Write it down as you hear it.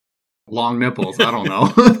long nipples. I don't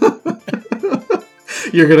know.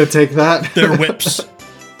 You're going to take that? They're whips.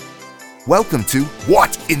 Welcome to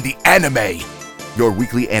What in the Anime, your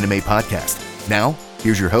weekly anime podcast. Now,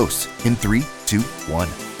 here's your hosts in 3, 2, 1.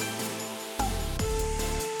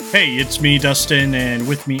 Hey, it's me, Dustyn, and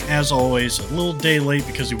with me, as always, a little day late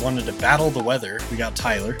because he wanted to battle the weather. We got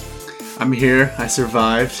Tyler. I'm here. I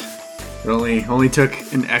survived. It only took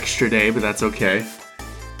an extra day, but that's okay.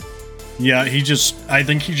 Yeah, I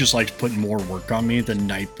think he just likes putting more work on me the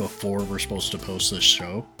night before we're supposed to post this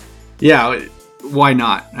show. Yeah, why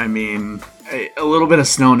not? I mean, a little bit of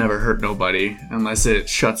snow never hurt nobody, unless it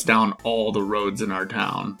shuts down all the roads in our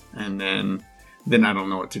town, and then I don't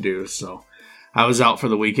know what to do, so... I was out for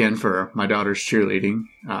the weekend for my daughter's cheerleading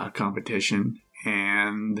competition,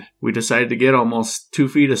 and we decided to get almost 2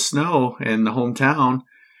 feet of snow in the hometown.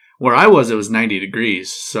 Where I was, it was 90 degrees,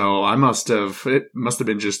 so it must have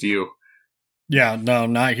been just you. Yeah, no,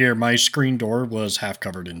 not here. My screen door was half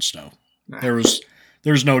covered in snow. There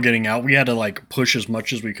was no getting out. We had to push as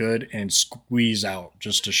much as we could and squeeze out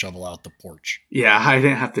just to shovel out the porch. Yeah, I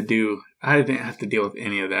didn't have to deal with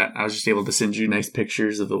any of that. I was just able to send you nice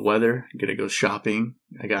pictures of the weather. I'm gonna go shopping.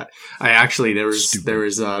 There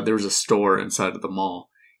was a store inside of the mall,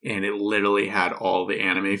 and it literally had all the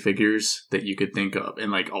anime figures that you could think of,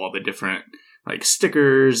 and all the different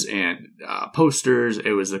stickers and posters.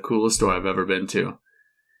 It was the coolest store I've ever been to.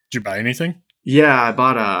 Did you buy anything? Yeah, I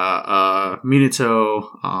bought a Minato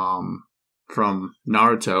from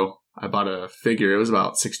Naruto. I bought a figure. It was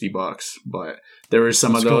about $60, but there were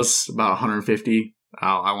some of those about 150.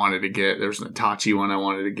 I wanted to get. There was an Itachi one I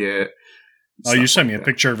wanted to get. Oh, you sent me a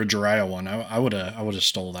picture of a Jiraiya one. I would have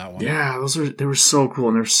stole that one. Yeah, they were so cool,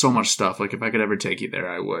 and there's so much stuff. If I could ever take you there,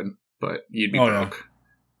 I would. But you'd be broke. Yeah.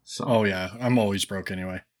 So. Oh yeah, I'm always broke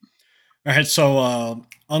anyway. All right, so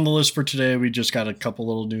on the list for today, we just got a couple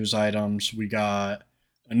little news items. We got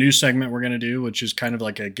a new segment we're going to do, which is kind of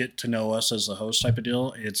like a get to know us as the host type of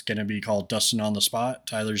deal. It's going to be called Dustyn on the Spot.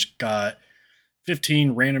 Tyler's got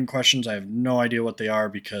 15 random questions. I have no idea what they are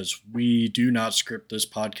because we do not script this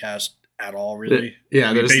podcast at all, really.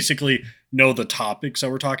 Yeah, we basically know the topics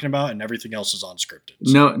that we're talking about, and everything else is unscripted.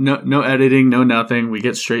 So. No editing, no nothing. We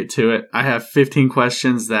get straight to it. I have 15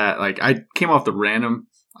 questions that I came off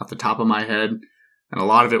the top of my head, and a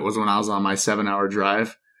lot of it was when I was on my 7-hour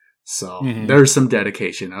drive. So there's some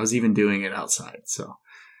dedication. I was even doing it outside. So,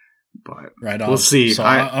 but right on. We'll see. So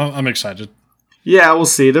I'm excited. Yeah, we'll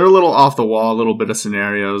see. They're a little off the wall, a little bit of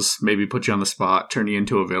scenarios. Maybe put you on the spot, turn you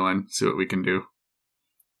into a villain, see what we can do.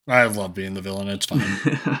 I love being the villain. It's fun.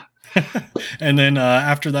 And then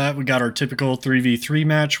after that, we got our typical 3v3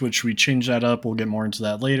 match, which we changed that up. We'll get more into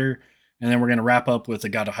that later. And then we're going to wrap up with a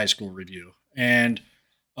God of Highschool review. And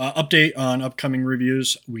update on upcoming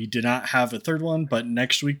reviews. We did not have a third one, but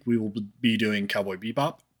next week we will be doing Cowboy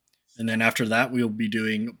Bebop. And then after that, we will be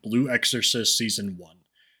doing Blue Exorcist Season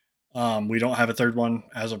 1. We don't have a third one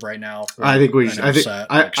as of right now. I think we should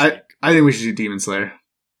do Demon Slayer.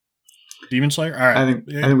 Demon Slayer? All right. I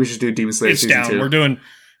think we should do Demon Slayer Season 2. We're doing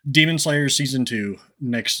Demon Slayer Season 2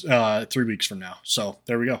 next 3 weeks from now. So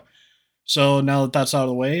there we go. So now that that's out of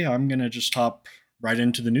the way, I'm going to just hop right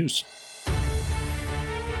into the news.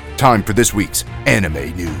 Time for this week's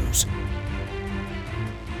anime news.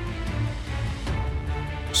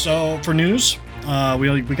 So for news, we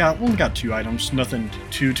only got 2 items, nothing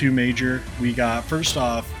too major. We got, first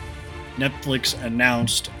off, Netflix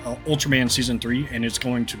announced Ultraman Season 3, and it's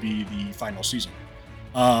going to be the final season.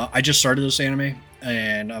 I just started this anime,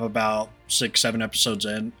 and I'm about 6-7 episodes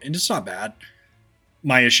in, and it's not bad.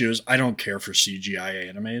 My issue is I don't care for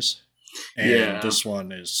CGI animes, and this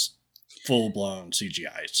one is full-blown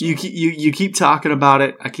CGI. So. You keep talking about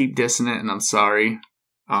it. I keep dissing it, and I'm sorry.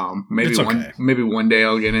 Maybe one day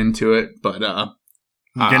I'll get into it, but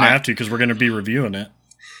you're gonna have to because we're gonna be reviewing it.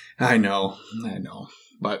 I know,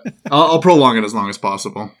 but I'll prolong it as long as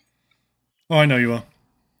possible. Oh, I know you will.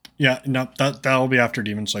 Yeah, no, that'll be after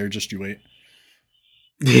Demon Slayer. Just you wait.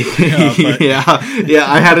 Yeah.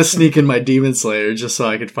 I had to sneak in my Demon Slayer just so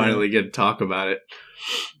I could finally get to talk about it.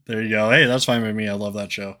 There you go. Hey, that's fine with me. I love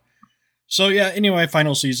that show. So yeah, anyway,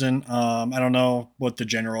 final season. I don't know what the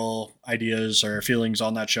general ideas or feelings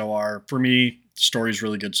on that show are. For me, the story's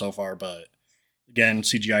really good so far, but again,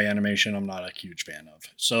 CGI animation, I'm not a huge fan of.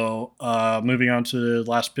 So moving on to the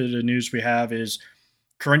last bit of news we have is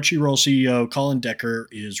Crunchyroll CEO Colin Decker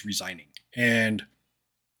is resigning. And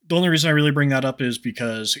the only reason I really bring that up is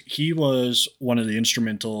because he was one of the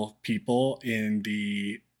instrumental people in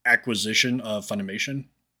the acquisition of Funimation.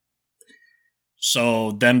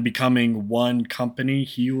 So them becoming one company,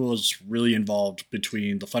 he was really involved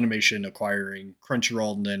between the Funimation acquiring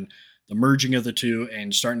Crunchyroll and then the merging of the two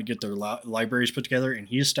and starting to get their libraries put together, and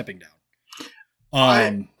he is stepping down.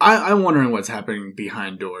 I'm wondering what's happening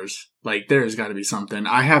behind doors. Like, there's got to be something.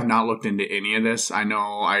 I have not looked into any of this. I know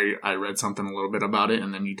I read something a little bit about it,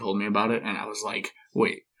 and then you told me about it, and I was like,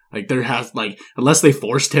 wait. Like, there has, like, unless they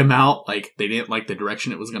forced him out, like, they didn't like the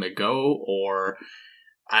direction it was going to go, or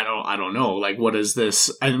I don't know. Like, what is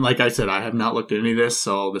this? And like I said, I have not looked at any of this,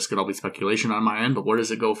 so this could all be speculation on my end, but where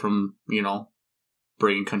does it go from,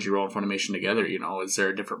 bringing Crunchyroll and Funimation together? Is there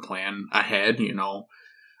a different plan ahead?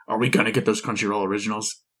 Are we going to get those Crunchyroll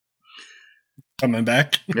originals coming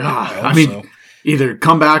back? Yeah, I mean, so. Either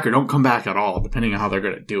come back or don't come back at all, depending on how they're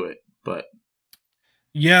going to do it. But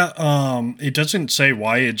yeah, it doesn't say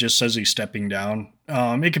why. It just says he's stepping down.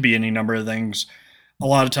 It could be any number of things. A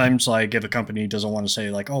lot of times, like, if a company doesn't want to say,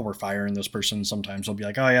 like, oh, we're firing this person, sometimes they'll be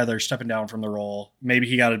like, oh, yeah, they're stepping down from the role. Maybe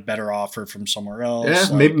he got a better offer from somewhere else.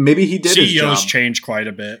 Yeah, like, maybe he did. CEOs change quite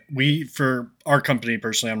a bit. For our company,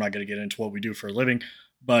 personally, I'm not going to get into what we do for a living,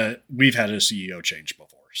 but we've had a CEO change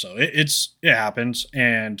before. So it happens.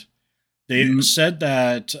 And they said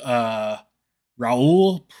that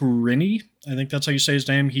Raul Purini, I think that's how you say his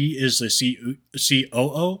name, he is the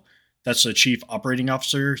COO. That's the chief operating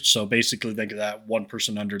officer. So basically, think of that one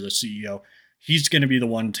person under the CEO. He's going to be the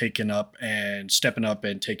one stepping up and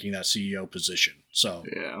taking that CEO position. So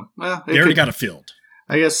yeah, well, they already got it filled.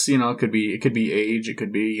 I guess it could be age. It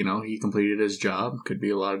could be he completed his job. Could be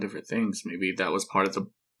a lot of different things. Maybe that was part of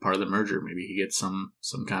the merger. Maybe he gets some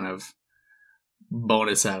kind of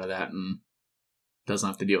bonus out of that and doesn't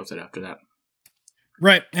have to deal with it after that.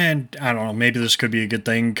 Right, and I don't know. Maybe this could be a good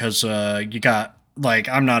thing because you got. Like,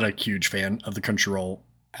 I'm not a huge fan of the Crunchyroll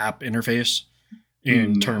app interface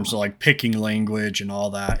in terms of, like, picking language and all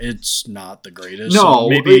that. It's not the greatest. No. So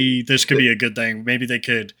maybe this could be a good thing. Maybe they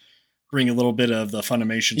could bring a little bit of the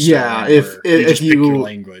Funimation stuff. Yeah, if pick your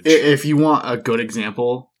language. If you want a good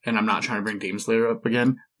example, and I'm not trying to bring Demon Slayer up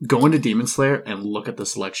again, go into Demon Slayer and look at the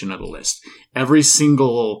selection of the list. Every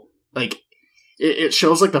single, like, it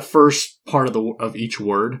shows, like, the first part of each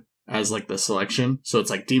word as, like, the selection. So it's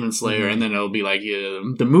like Demon Slayer, and then it'll be like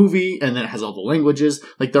the movie, and then it has all the languages.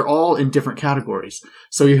 Like, they're all in different categories.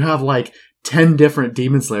 So you have like 10 different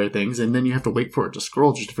Demon Slayer things, and then you have to wait for it to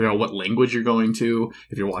scroll just to figure out what language you're going to.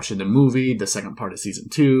 If you're watching the movie, the second part of season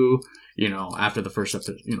 2, after the first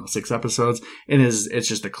 6 episodes, it's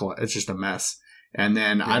just a mess. And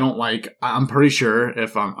then I'm pretty sure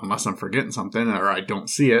unless I'm forgetting something or I don't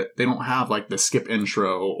see it, they don't have like the skip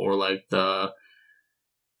intro or like the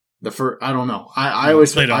first, I don't know. I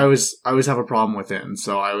always have a problem with it, and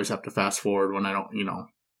so I always have to fast forward when I don't.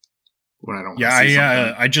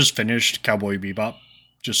 Yeah, I just finished Cowboy Bebop,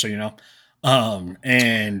 just so you know.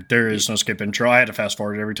 And there is no skip intro. I had to fast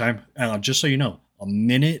forward every time. Just so you know, a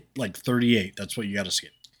minute like 38. That's what you got to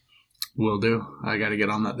skip. Will do. I got to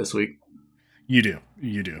get on that this week. You do.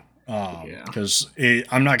 Because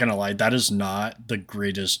I'm not gonna lie, that is not the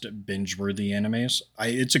greatest binge-worthy animes.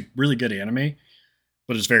 It's a really good anime.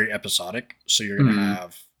 But it's very episodic, so you're going to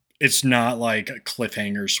have... It's not like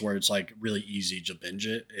cliffhangers where it's like really easy to binge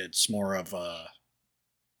it. It's more of a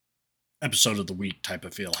episode of the week type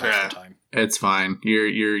of feel half the time. It's fine.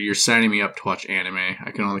 You're signing me up to watch anime.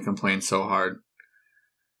 I can only complain so hard.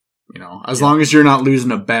 As long as you're not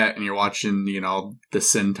losing a bet and you're watching, the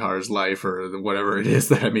Centaur's life or whatever it is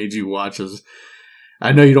that I made you watch.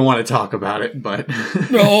 I know you don't want to talk about it, but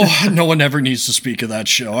no one ever needs to speak of that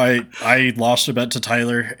show. I lost a bet to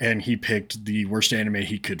Tyler, and he picked the worst anime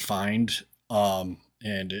he could find, and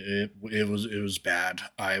it was bad.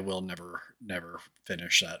 I will never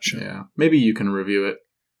finish that show. Yeah, maybe you can review it.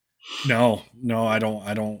 No, I don't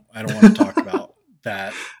want to talk about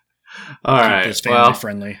that. All right, it's family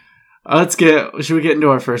friendly. Should we get into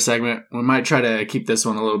our first segment? We might try to keep this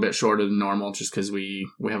one a little bit shorter than normal just because we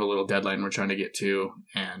have a little deadline we're trying to get to.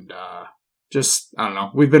 And I don't know.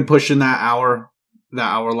 We've been pushing that hour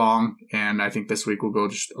long. And I think this week we'll go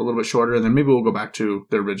just a little bit shorter. And then maybe we'll go back to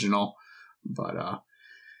the original. But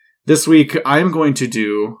this week I'm going to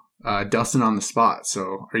do Dustyn on the spot.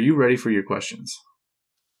 So are you ready for your questions?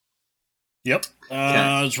 Yep.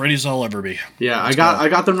 As ready as I'll ever be. Yeah, I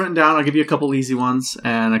got them written down. I'll give you a couple easy ones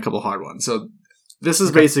and a couple hard ones. So this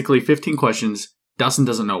is basically 15 questions. Dustyn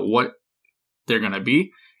doesn't know what they're going to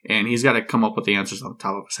be, and he's got to come up with the answers on the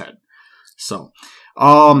top of his head. So,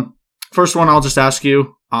 first one I'll just ask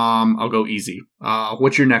you. I'll go easy.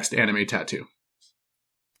 What's your next anime tattoo?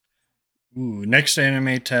 Ooh, next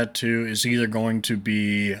anime tattoo is either going to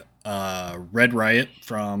be Red Riot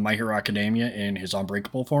from My Hero Academia in his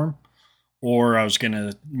Unbreakable form, or I was going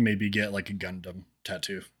to maybe get like a Gundam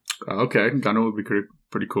tattoo. Okay, Gundam would be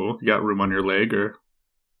pretty cool. You got room on your leg or...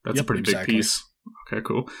 That's a pretty exactly. big piece. Okay,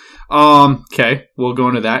 cool. Okay, we'll go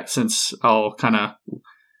into that since I'll kind of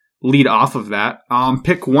lead off of that.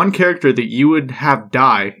 Pick one character that you would have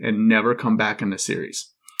die and never come back in the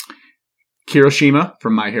series. Kirishima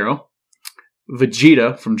from My Hero,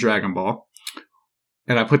 Vegeta from Dragon Ball,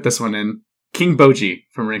 and I put this one in, King Boji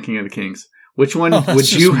from Ranking of the Kings. Which one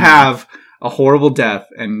would you have a horrible death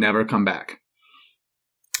and never come back?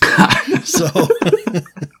 So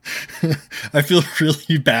I feel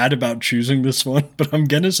really bad about choosing this one, but I'm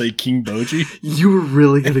gonna say King Boji. You were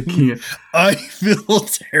really gonna King. I feel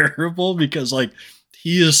terrible because like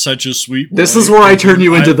he is such a sweet boy. This is where I turn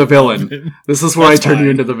you into the villain. This is where I turn you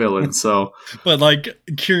into the villain. So, but like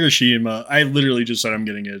Kirishima, I literally just said I'm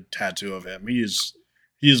getting a tattoo of him. He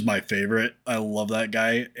is my favorite. I love that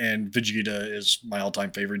guy, and Vegeta is my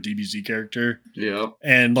all-time favorite DBZ character. Yeah,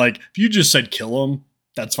 and like if you just said kill him,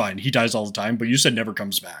 that's fine. He dies all the time, but you said never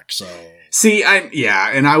comes back. So see,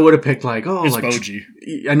 and I would have picked like it's like Boji.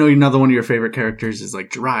 I know another one of your favorite characters is like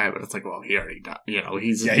Jiraiya, but it's like, well, he already died. You know,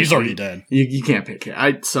 he's already dead. You can't pick it.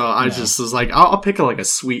 I just was like, I'll pick like a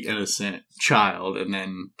sweet innocent child, and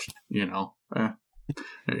then there you go. All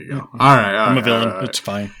right, I'm a villain. All right. It's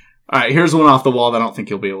fine. All right, here's one off the wall that I don't think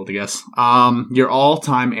you'll be able to guess. Your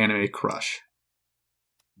all-time anime crush.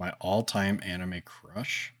 My all-time anime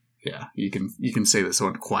crush. Yeah, you can say this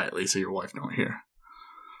one quietly so your wife don't hear.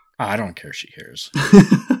 I don't care if she hears.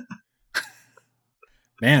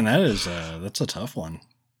 Man, that's a tough one.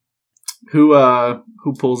 Who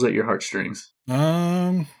pulls at your heartstrings?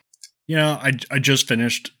 I just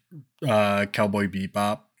finished Cowboy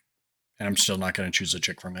Bebop, and I'm still not going to choose a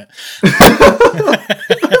chick from it.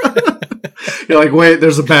 You're like, wait,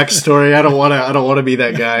 there's a backstory. I don't want to be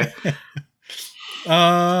that guy.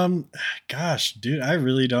 Gosh, dude, I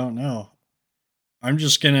really don't know. I'm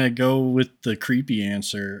just gonna go with the creepy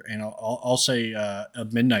answer, and I'll say a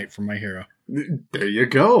Midnight from My Hero. There you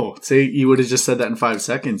go. Say you would have just said that in 5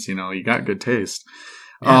 seconds. You got good taste.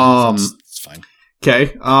 Yeah, it's fine.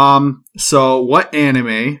 Okay. So what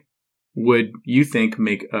anime would you think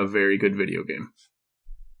make a very good video game?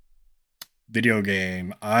 Video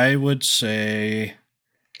game, I would say.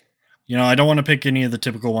 I don't want to pick any of the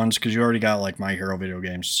typical ones because you already got like My Hero video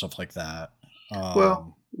games and stuff like that.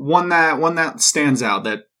 Well, one that stands out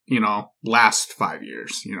that lasts 5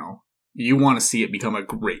 years. You want to see it become a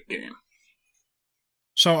great game.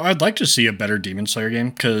 So I'd like to see a better Demon Slayer game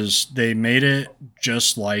because they made it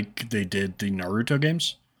just like they did the Naruto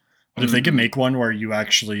games. But if they could make one where you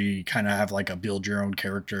actually kind of have like a build your own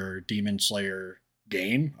character Demon Slayer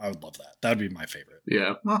game, I would love that. That would be my favorite.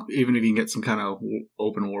 Yeah. Well, even if you can get some kind of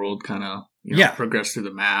open world kind of progress through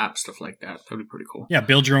the map, stuff like that, that'd be pretty cool. Yeah,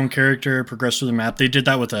 build your own character, progress through the map. They did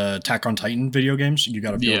that with Attack on Titan video games. You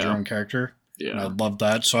got to build your own character. Yeah. And I'd love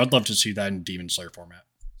that. So I'd love to see that in Demon Slayer format.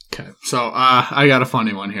 Okay. So I got a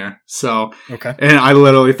funny one here. So okay. And I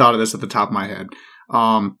literally thought of this at the top of my head.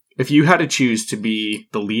 If you had to choose to be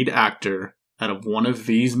the lead actor out of one of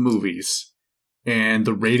these movies, and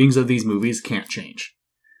the ratings of these movies can't change,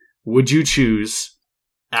 would you choose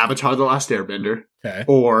Avatar: The Last Airbender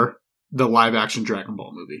or the live-action Dragon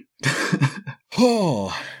Ball movie?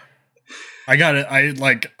 Oh, I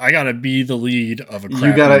gotta be the lead of a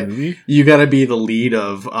crappy movie. You gotta be the lead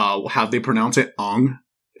of how they pronounce it, Ong,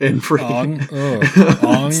 and Ong,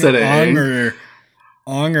 Ong instead of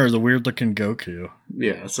Ong or the weird-looking Goku.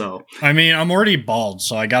 Yeah, so I mean, I'm already bald,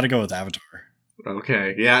 so I gotta go with Avatar.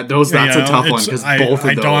 Okay, yeah, that's a tough one because both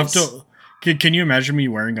of those. Don't have to. Can you imagine me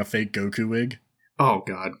wearing a fake Goku wig? Oh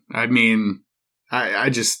God, I mean, I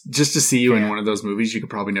just to see you in one of those movies, you could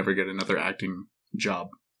probably never get another acting job.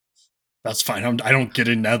 That's fine. I don't get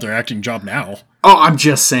another acting job now. Oh, I'm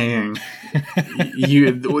just saying,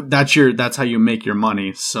 that's how you make your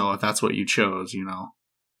money. So if that's what you chose,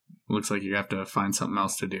 looks like you have to find something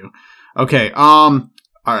else to do. Okay,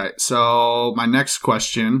 all right, so my next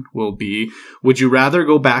question will be, would you rather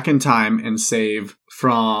go back in time and save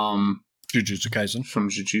from Jujutsu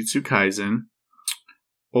Kaisen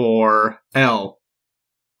or L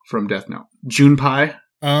from Death Note? Junpei?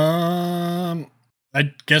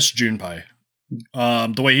 I guess Junpei.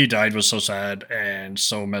 The way he died was so sad and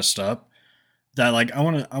so messed up that like I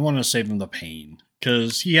want to save him the pain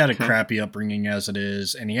because he had a crappy upbringing as it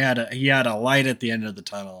is, and he had a light at the end of the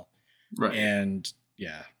tunnel. Right. And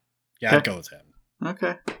yeah, I'd go with him.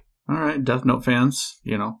 Okay. All right, Death Note fans,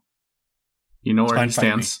 you know where he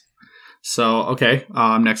stands. So, okay,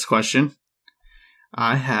 next question.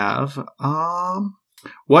 I have,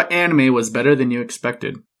 what anime was better than you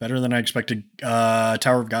expected? Better than I expected.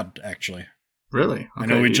 Tower of God, actually. Really? Okay. I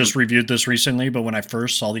know we just reviewed this recently, but when I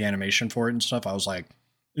first saw the animation for it and stuff, I was like,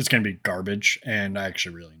 it's going to be garbage, and I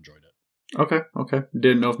actually really enjoyed it. Okay.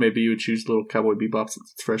 Didn't know if maybe you would choose Little Cowboy Bebop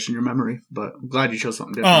since it's fresh in your memory, but I'm glad you chose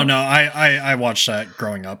something different. Oh, no, I watched that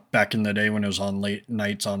growing up back in the day when it was on late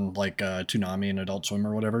nights on like Toonami and Adult Swim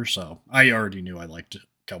or whatever, so I already knew I liked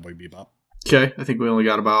Cowboy Bebop. Okay, I think we only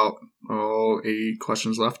got about 8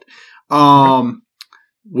 questions left.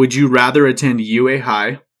 Would you rather attend UA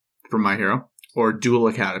High from My Hero or Duel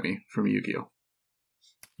Academy from Yu-Gi-Oh?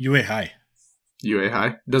 UA High. UA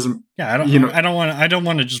High doesn't. Yeah, I don't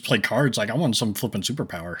want to just play cards. Like I want some flipping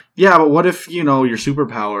superpower. Yeah, but what if your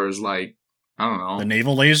superpower is like, I don't know, the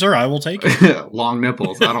naval laser? I will take it. Long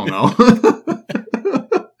nipples. I don't know.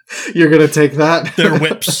 You're gonna take that? They're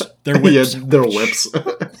whips. They're whips. Yeah, they're whips.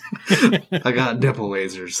 I got nipple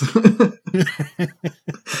lasers.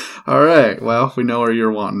 All right. Well, we know where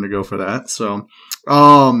you're wanting to go for that. So,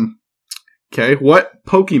 okay. What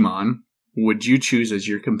Pokemon would you choose as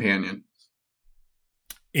your companion?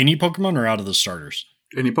 Any Pokemon or out of the starters?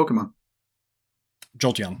 Any Pokemon.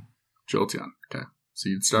 Jolteon. Okay. So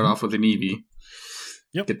you'd start off with an Eevee.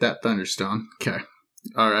 Yep. Get that Thunderstone. Okay.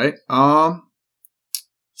 All right.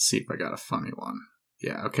 See if I got a funny one.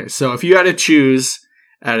 Yeah. Okay. So if you had to choose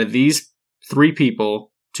out of these 3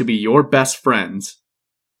 people to be your best friends,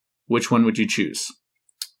 which one would you choose?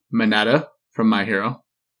 Mineta from My Hero,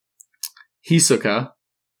 Hisoka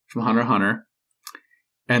from Hunter x Hunter,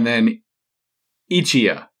 and then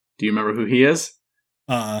Ichiya. Do you remember who he is?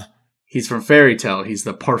 He's from Fairy Tail. He's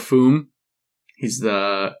the Parfum. He's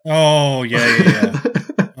the... Oh, yeah.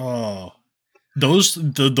 Oh. Those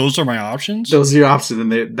are my options? Those are your options,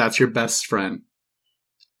 and that's your best friend.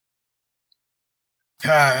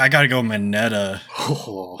 I gotta go Mineta.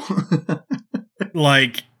 Oh.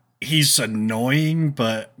 Like, he's annoying,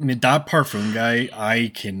 but I mean, that Parfum guy,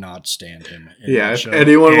 I cannot stand him. Yeah, if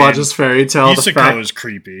anyone watches Fairy Tail, Hisoka is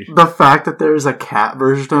creepy. The fact that there's a cat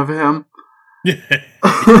version of him,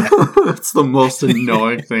 that's the most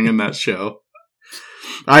annoying thing in that show.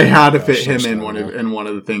 I had to fit him in one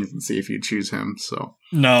of the things and see if you'd choose him. So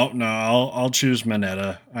no, I'll choose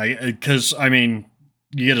Mineta. Because I mean,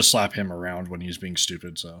 you get to slap him around when he's being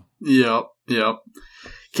stupid. So yep.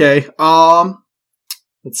 Okay.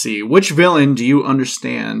 Let's see. Which villain do you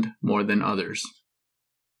understand more than others?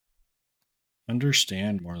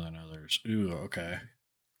 Understand more than others. Ooh, okay.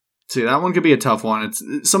 See, that one could be a tough one.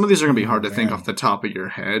 Some of these are going to be hard to think off the top of your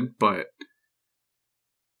head, but...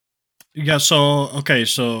 Yeah, so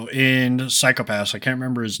in Psychopaths, I can't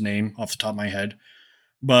remember his name off the top of my head,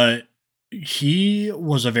 but he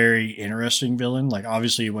was a very interesting villain. Like,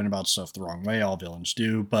 obviously, he went about stuff the wrong way. All villains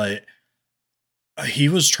do, but he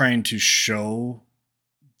was trying to show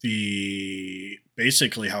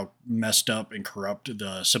basically how messed up and corrupt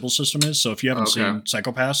the Sybil system is. So if you haven't seen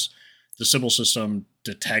Psychopaths, the Sybil system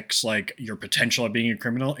detects like your potential of being a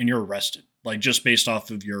criminal and you're arrested, like just based off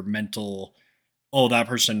of your mental, that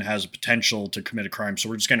person has a potential to commit a crime, so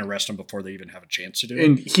we're just going to arrest them before they even have a chance to do it.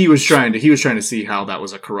 And he was trying to see how that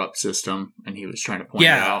was a corrupt system, and he was trying to point it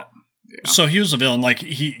out. Yeah. So he was a villain. Like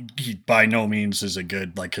he by no means is a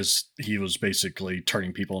good, like, because he was basically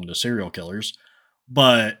turning people into serial killers,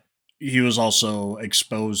 but he was also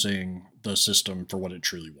exposing the system for what it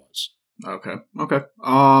truly was. Okay.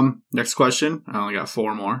 Next question. I only got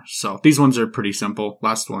 4 more, so these ones are pretty simple.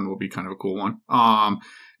 Last one will be kind of a cool one.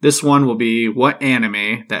 This one will be, what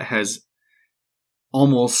anime that has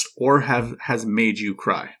almost or has made you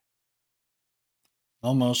cry?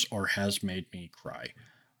 Almost or has made me cry.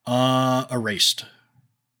 Erased.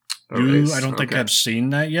 I don't think I've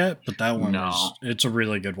seen that yet, but that one it's a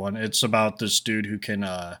really good one. It's about this dude who can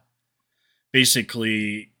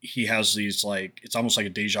basically he has these, like, it's almost like a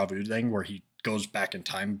deja vu thing where he goes back in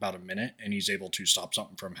time about a minute and he's able to stop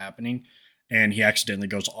something from happening. And he accidentally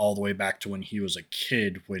goes all the way back to when he was a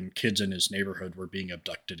kid, when kids in his neighborhood were being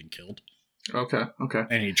abducted and killed. Okay.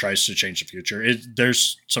 And he tries to change the future.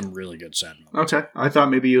 There's some really good sad moments. Okay. I thought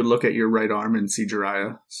maybe you'd look at your right arm and see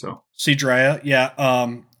Jiraiya. See Jiraiya? Yeah.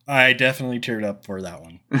 I definitely teared up for that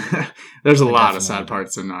one. There's a lot of sad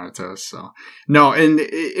parts in Naruto. So no, and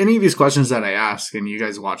any of these questions that I ask, and you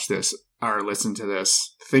guys watch this or listen to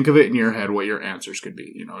this, think of it in your head what your answers could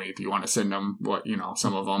be. You know, if you want to send them,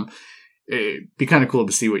 some of them. It'd be kind of cool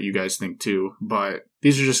to see what you guys think too, but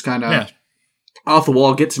these are just kind of off the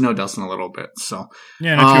wall. Get to know Dustyn a little bit. So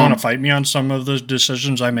yeah, and if you want to fight me on some of the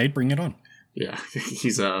decisions I made, bring it on. Yeah,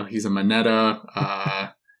 he's a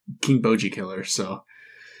Mineta King Boji killer. So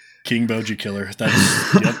King Boji killer.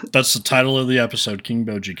 That's the title of the episode, King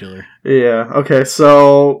Boji killer. Yeah. Okay.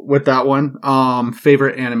 So with that one,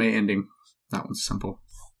 favorite anime ending. That one's simple.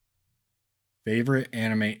 Favorite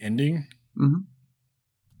anime ending. Mm-hmm.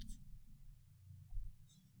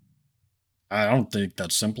 I don't think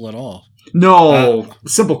that's simple at all. No,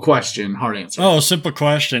 simple question, hard answer. Oh, simple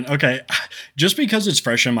question. Okay. Just because it's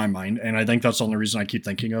fresh in my mind, and I think that's the only reason I keep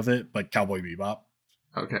thinking of it, but Cowboy Bebop.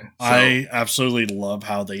 Okay. So, I absolutely love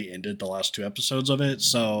how they ended the last 2 episodes of it,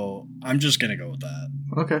 so I'm just going to go with that.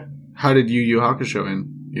 Okay. How did Yu Yu Hakusho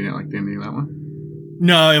end? You didn't like the ending of that one?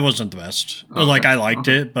 No, it wasn't the best. Okay. Like, I liked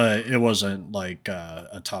it, but it wasn't like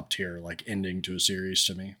a top tier like ending to a series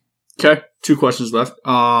to me. Okay. 2 questions left.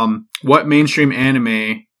 What mainstream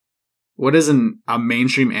anime... What is a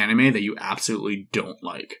mainstream anime that you absolutely don't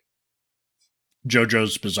like?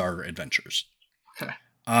 JoJo's Bizarre Adventures. Okay.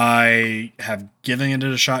 I have given it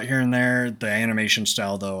a shot here and there. The animation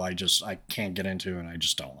style, though, I can't get into, and I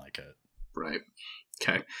just don't like it. Right.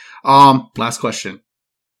 Okay. Last question.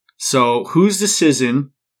 So, whose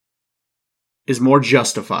decision is more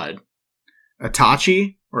justified?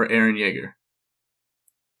 Itachi or Eren Yeager?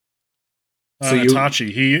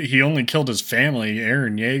 Itachi. He only killed his family.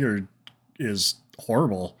 Eren Yeager is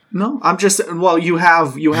horrible. No, I'm just... Well, you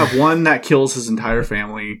have one that kills his entire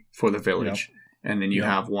family for the village. Yep. And then you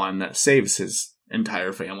have one that saves his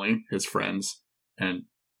entire family, his friends, and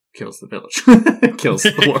kills the village. Kills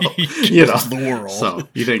the world. Kills the world. So,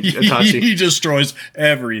 you think Itachi... he destroys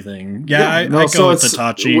everything. Yeah, I go with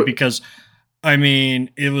Itachi because, I mean,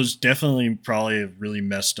 it was definitely probably a really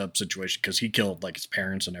messed up situation because he killed, like, his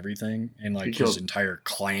parents and everything, and, like, his entire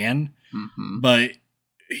clan. Mm-hmm. But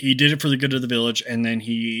he did it for the good of the village, and then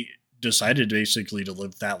he decided basically to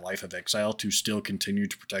live that life of exile to still continue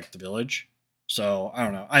to protect the village. So, I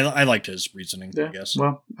don't know. I liked his reasoning, I guess.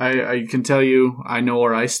 Well, I can tell you I know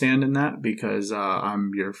where I stand in that because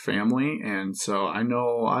I'm your family, and so I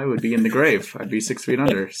know I would be in the grave. I'd be 6 feet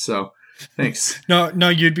under, so thanks. No,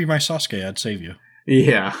 you'd be my Sasuke. I'd save you.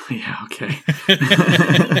 Yeah, okay.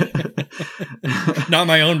 Not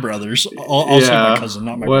my own brothers. I'll save my cousin,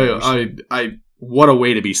 not my brothers. What a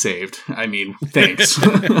way to be saved. I mean, thanks.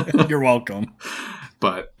 You're welcome.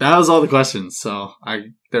 But that was all the questions. So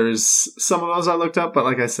there's some of those I looked up, but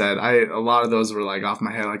like I said, a lot of those were like off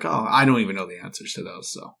my head, like, oh, I don't even know the answers to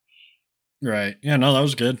those. So right, yeah, no, that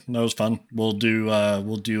was good. That was fun. We'll do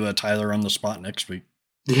a Tyler on the spot next week.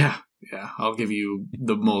 Yeah, I'll give you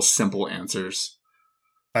the most simple answers.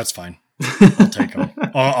 That's fine. I'll take them.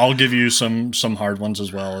 I'll give you some hard ones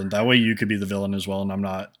as well, and that way you could be the villain as well, and I'm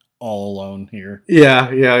not all alone here.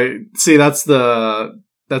 Yeah. See, that's the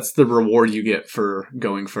reward you get for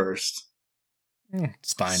going first.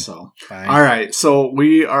 It's fine. So, fine. All right. So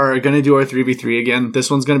we are going to do our 3v3 again.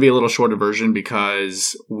 This one's going to be a little shorter version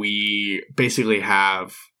because we basically I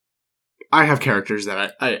have characters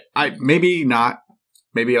that I maybe not.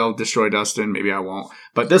 Maybe I'll destroy Dustyn. Maybe I won't.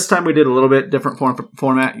 But this time we did a little bit different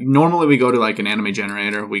format. Normally we go to like an anime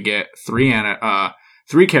generator. We get 3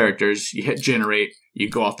 characters. You hit generate. You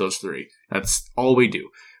go off those 3. That's all we do.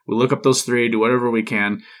 We look up those 3, do whatever we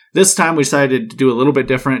can. This time we decided to do a little bit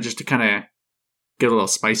different just to kind of get a little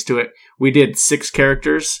spice to it. We did 6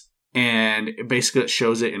 characters, and basically it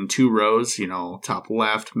shows it in 2 rows, top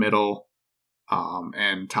left, middle,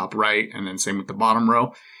 and top right, and then same with the bottom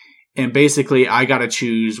row. And basically I got to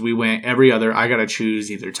choose, I got to choose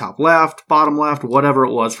either top left, bottom left, whatever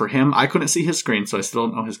it was for him. I couldn't see his screen, so I still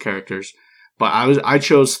don't know his characters. But I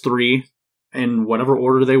chose 3 in whatever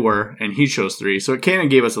order they were, and he chose 3. So it kind of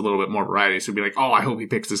gave us a little bit more variety. So we'd be like, oh, I hope he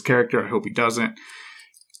picks this character. I hope he doesn't.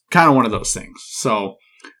 Kind of one of those things. So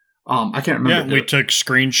I can't remember. Yeah, we took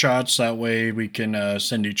screenshots. That way we can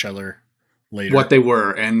send each other later what they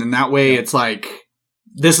were. And then that way it's like,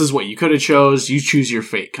 this is what you could have chose. You choose your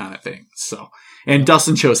fate kind of thing. So, and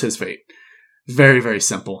Dustyn chose his fate. Very, very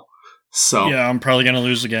simple. So yeah, I'm probably going to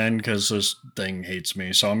lose again because this thing hates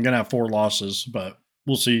me. So I'm going to have 4 losses, but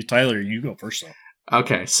we'll see. Tyler, you go first, though.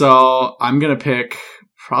 Okay, so I'm going to pick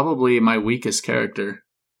probably my weakest character.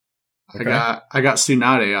 Okay. I got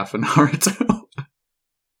Tsunade off of Naruto.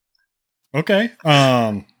 Okay.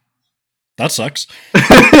 That sucks.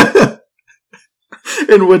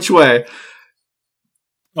 In which way?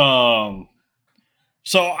 So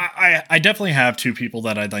I definitely have 2 people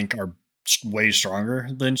that I think are way stronger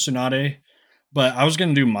than Tsunade, but I was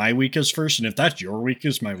going to do my weakest first, and if that's your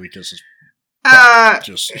weakest, my weakest is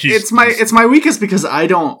it's my weakest because I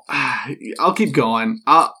don't. I'll keep going.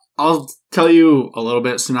 I'll tell you a little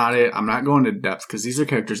bit. Tsunade. I'm not going to depth because these are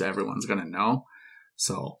characters everyone's going to know.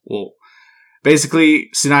 So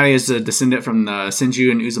basically, Tsunade is a descendant from the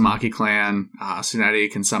Senju and Uzumaki clan.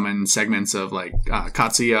 Tsunade can summon segments of like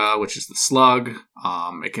Katsuya, which is the slug.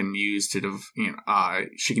 It can use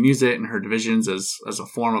she can use it in her divisions as a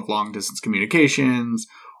form of long distance communications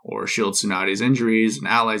or shield Tsunade's injuries and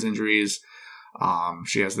allies' injuries.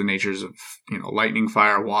 She has the natures of lightning,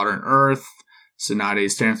 fire, water, and earth.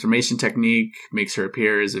 Tsunade's transformation technique makes her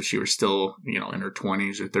appear as if she were still, in her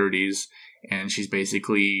 20s or 30s, and she's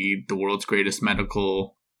basically the world's greatest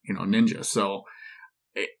medical, ninja. So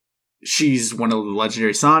she's one of the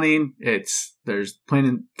legendary Sannin. There's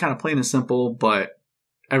kind of plain and simple, but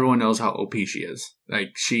everyone knows how OP she is.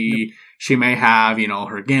 Like she may have,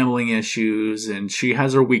 her gambling issues, and she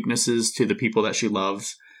has her weaknesses to the people that she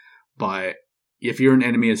loves. But if you're an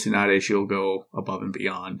enemy of Tsunade, she'll go above and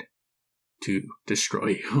beyond to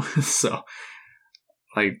destroy you. So,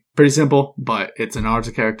 pretty simple, but it's an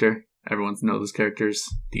Naruto character. Everyone knows those characters.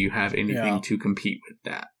 Do you have anything to compete with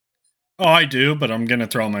that? Oh, I do, but I'm gonna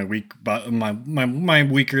throw my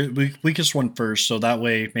weakest one first, so that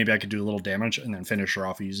way maybe I could do a little damage and then finish her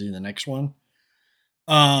off easy in the next one.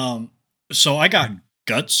 So I got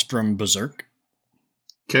Guts from Berserk.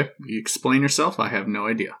 Okay, you explain yourself. I have no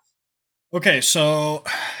idea. Okay, so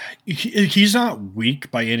he's not weak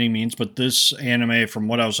by any means, but this anime, from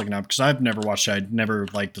what I was looking up, because I've never watched it, I'd never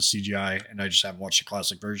liked the CGI, and I just haven't watched the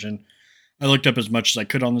classic version. I looked up as much as I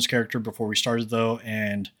could on this character before we started, though,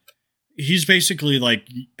 and he's basically like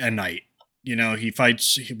a knight. He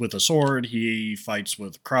fights with a sword, he fights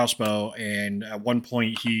with a crossbow, and at one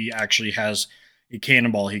point he actually has a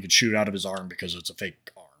cannonball he could shoot out of his arm because it's a fake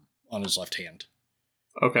arm on his left hand.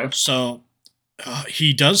 Okay. So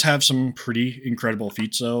he does have some pretty incredible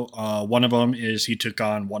feats, though. One of them is he took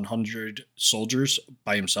on 100 soldiers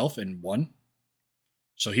by himself and won.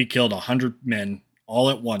 So he killed 100 men all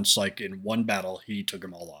at once, like in one battle. He took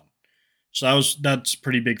them all on. So that's a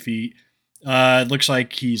pretty big feat. It looks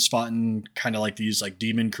like he's fought in kind of like these like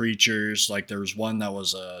demon creatures. Like there was one that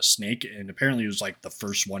was a snake, and apparently it was like the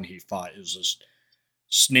first one he fought. It was this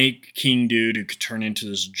snake king dude who could turn into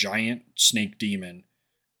this giant snake demon.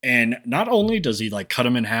 And not only does he like cut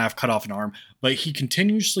him in half, cut off an arm, but he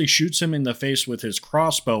continuously shoots him in the face with his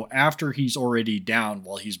crossbow after he's already down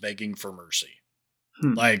while he's begging for mercy.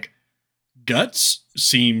 Like, Guts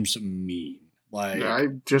seems mean.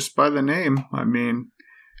 Like, just by the name, I mean.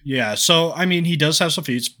 Yeah, so, he does have some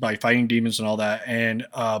feats by fighting demons and all that. And,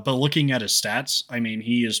 but looking at his stats,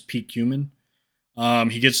 he is peak human.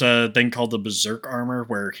 He gets a thing called the Berserk armor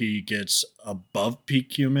where he gets above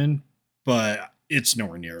peak human, but it's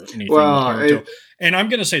nowhere near anything. Well, and I'm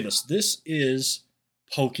going to say this. This is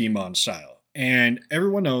Pokemon style. And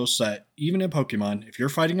everyone knows that even in Pokemon, if you're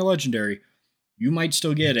fighting a legendary, you might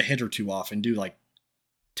still get a hit or two off and do like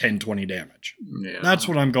 10, 20 damage. Yeah. That's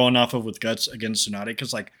what I'm going off of with Guts against Tsunade.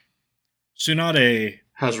 Because Tsunade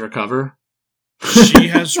has recover. She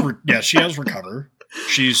has recover.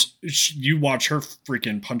 You watch her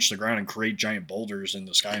freaking punch the ground and create giant boulders in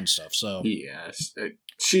the sky and stuff. So yes,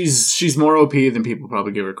 she's more OP than people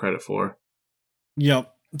probably give her credit for.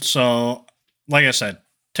 Yep. So like I said,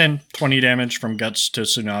 10, 20 damage from Guts to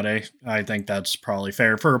Tsunade. I think that's probably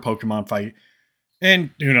fair for a Pokemon fight.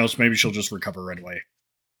 And who knows, maybe she'll just recover right away.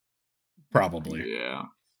 Probably. Yeah.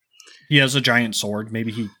 He has a giant sword.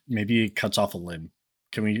 Maybe he cuts off a limb.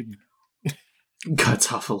 Can we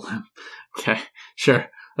cuts off a limb? Okay, sure.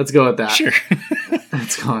 Let's go with that. Sure.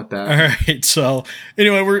 Let's go with that. All right. So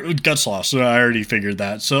anyway, we're Guts lost. So I already figured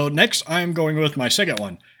that. So next, I'm going with my second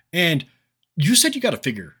one. And you said you got a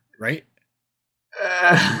figure, right?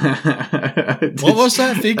 What was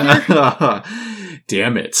that figure?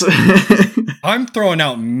 Damn it. I'm throwing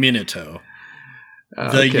out Minato.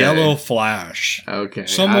 The Yellow Flash. Okay.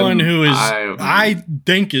 Someone who is, I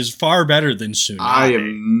think, is far better than Tsunade. I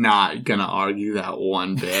am not going to argue that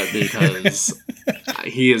one bit because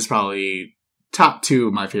he is probably top 2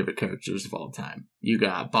 of my favorite characters of all time. You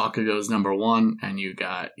got Bakugo's number 1 and you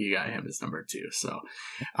got him as number 2. So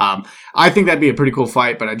I think that'd be a pretty cool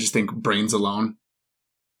fight, but I just think brains alone.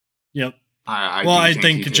 Yep. I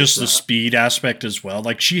think just the speed aspect as well.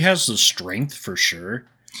 Like she has the strength for sure,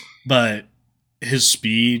 but his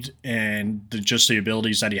speed and just the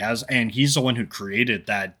abilities that he has, and he's the one who created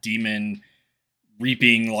that demon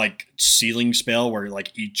reaping like sealing spell where it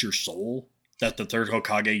like eats your soul that the third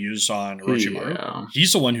Hokage used on Orochimaru. Yeah.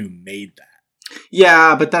 He's the one who made that.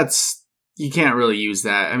 Yeah, but you can't really use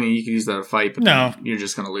that. You can use that to fight, but no, you're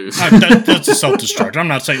just going to lose. That's a self-destruct. I'm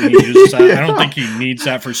not saying he uses that. I don't think he needs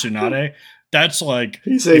that for Tsunade. That's like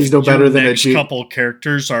he says he's no better than next couple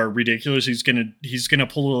characters are ridiculous. He's gonna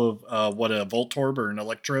pull a Voltorb or an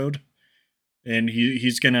Electrode, and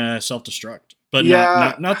he's gonna self-destruct. But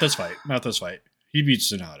yeah, not this fight. Not this fight. He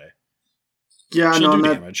beats Tsunade. Yeah,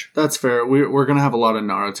 damage. That's fair. We're gonna have a lot of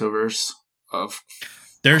Naruto-verse of.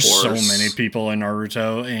 There's so many people in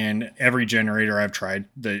Naruto, and every generator I've tried,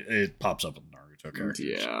 it pops up with Naruto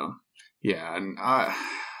characters. Yeah, and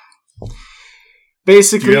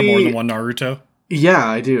basically, do you have more than one Naruto? Yeah,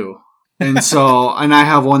 I do. And so, and I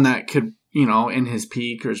have one that could, in his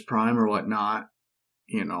peak or his prime or whatnot,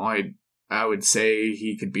 I would say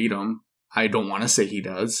he could beat him. I don't want to say he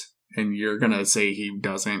does, and you're gonna say he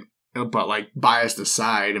doesn't. But like biased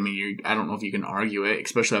aside, I mean, I don't know if you can argue it,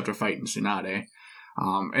 especially after fighting Tsunade.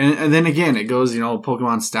 And then again, it goes,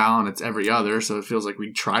 Pokemon style, and it's every other, so it feels like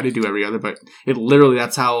we try to do every other, but it literally,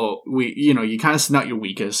 that's how you kind of snout your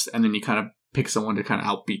weakest, and then you kind of pick someone to kind of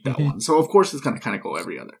help beat that one. So of course it's gonna kind of go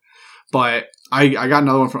every other. But I got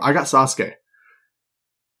another one I got Sasuke.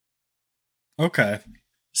 Okay.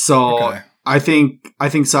 So I think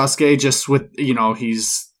Sasuke, just with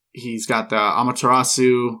he's got the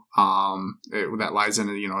Amaterasu that lies in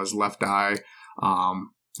his left eye,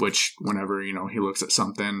 which whenever he looks at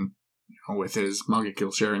something with his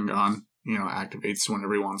Mangekyou Sharingan, activates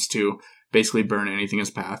whenever he wants to, basically burn anything in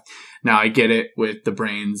his path. Now I get it with the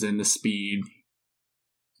brains and the speed.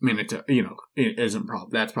 Minato, it isn't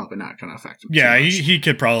that's probably not going to affect him. Yeah, he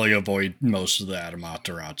could probably avoid most of that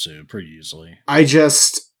Amaterasu pretty easily. I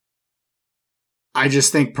just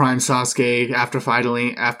think Prime Sasuke,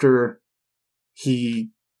 after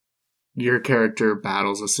your character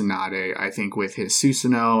battles a Tsunade, I think with his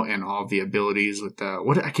Susanoo and all the abilities with I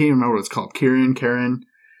can't even remember what it's called, Karen,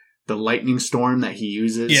 the lightning storm that he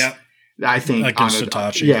uses. Yeah, I think against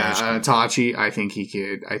Itachi. Itachi. I think he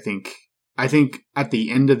could. I think at the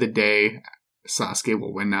end of the day, Sasuke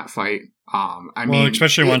will win that fight.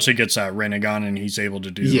 Especially once he gets that Rinnegan and he's able to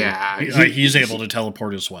do. Yeah, he's able to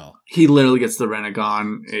teleport as well. He literally gets the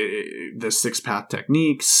Rinnegan, the 6-path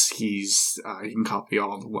techniques. he can copy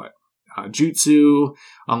all of jutsu,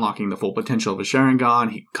 unlocking the full potential of a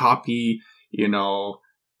Sharingan. He can copy,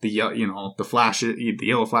 the flashes, the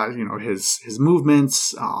yellow flash, his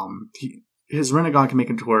movements. His Rinnegan can make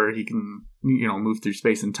him to where he can, move through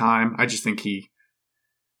space and time. I think he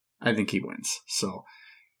wins. So.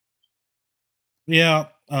 Yeah.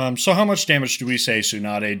 So how much damage do we say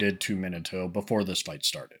Tsunade did to Minato before this fight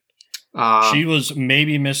started? She was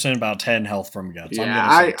maybe missing about 10 health from guts.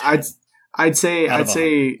 Yeah, I'd say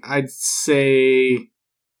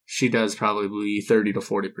she does probably 30 to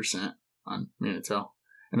 40% on Minato.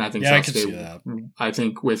 And I think I Sasuke, can see that. I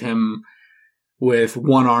think with him with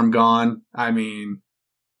one arm gone, I mean.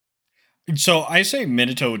 So I say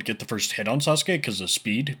Minato would get the first hit on Sasuke because of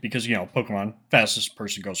speed, because, Pokemon, fastest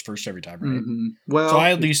person goes first every time, right? Mm-hmm. Well, so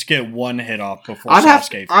I at least get one hit off before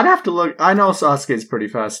Sasuke. I'd have to look. I know Sasuke's pretty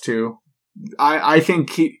fast too. I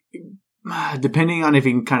think depending on if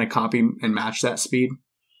he can kind of copy and match that speed,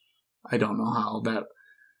 I don't know how that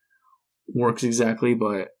works exactly,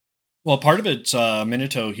 but. Well, part of it's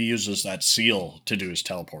Minato, he uses that seal to do his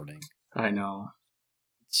teleporting. I know.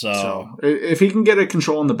 So if he can get a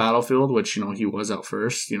control in the battlefield, which he was out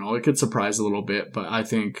first, it could surprise a little bit. But I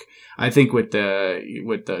think with the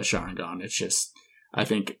Sharingan, it's just I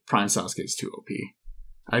think Prime Sasuke is too OP.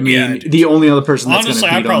 I mean, the only other person that's honestly,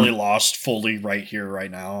 I probably lost fully right here, right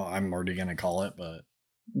now. I'm already gonna call it, but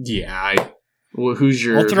yeah. Who's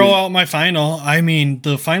your? I'll throw out my final. I mean,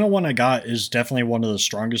 the final one I got is definitely one of the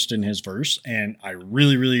strongest in his verse, and I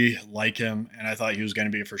really, really like him. And I thought he was going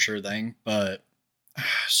to be a for sure thing, but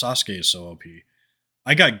Sasuke is so OP.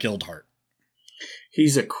 I got Guildheart.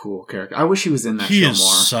 He's a cool character. I wish he was in that show more. He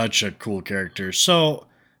is such a cool character. So,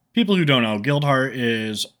 people who don't know, Guildheart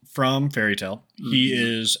is from Fairy Tail. Mm-hmm. He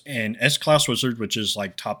is an S-class wizard, which is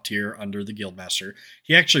like top tier under the Guildmaster.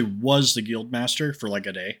 He actually was the Guildmaster for like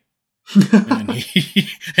a day.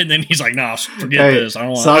 and then he's like, "Nah, forget this. I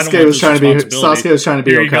don't want." Sasuke was trying to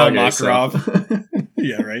be Hokage. So.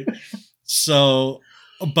 Yeah, right. So,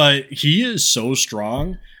 but he is so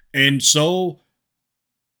strong and so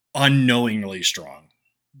unknowingly strong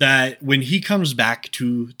that when he comes back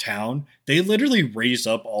to town, they literally raise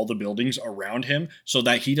up all the buildings around him so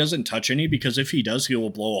that he doesn't touch any. Because if he does, he will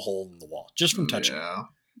blow a hole in the wall just from touching. Yeah.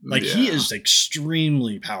 He is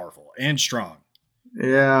extremely powerful and strong.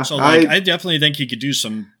 Yeah, so I definitely think he could do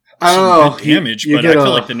some good damage, but I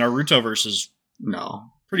feel like the Naruto verse is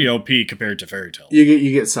pretty OP compared to Fairy Tail. You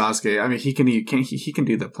get Sasuke. I mean, he can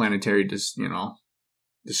do the planetary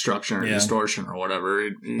destruction or distortion or whatever.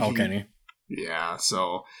 Can he? Yeah.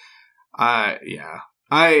 So, and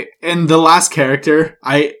the last character,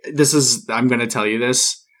 I'm going to tell you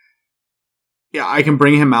this. Yeah, I can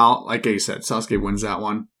bring him out. Like I said, Sasuke wins that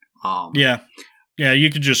one. Yeah,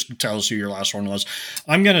 you could just tell us who your last one was.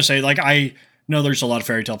 I'm going to say, I know there's a lot of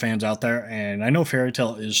Fairy Tail fans out there, and I know Fairy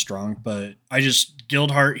Tail is strong, but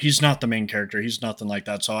Guildheart, he's not the main character. He's nothing like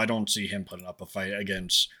that, so I don't see him putting up a fight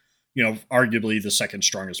against, arguably the second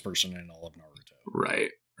strongest person in all of Naruto.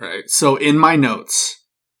 Right. So in my notes,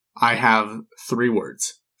 I have 3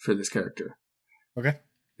 words for this character. Okay.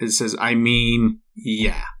 it says, I mean,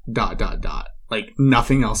 yeah, ... Like,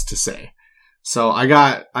 nothing else to say. So I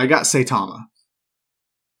got Saitama.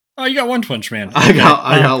 Oh, you got One Punch Man. I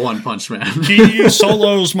got One Punch Man. He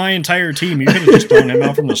solos my entire team. You could have just thrown him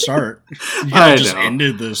out from the start. You could have just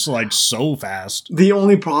ended this like so fast. The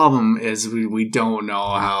only problem is we don't know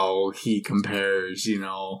how he compares, you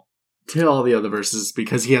know, to all the other verses,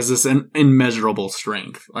 because he has this immeasurable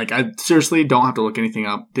strength. Like, I seriously don't have to look anything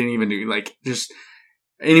up. Didn't even do, like, just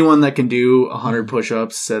anyone that can do 100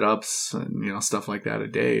 push-ups, sit-ups, and, you know, stuff like that a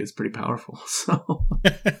day is pretty powerful. So,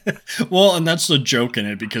 well, and that's the joke in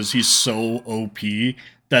it, because he's so OP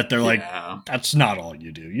that they're like, that's not all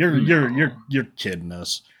you do. You're kidding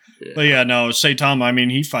us. Yeah. But yeah, no, Saitama, I mean,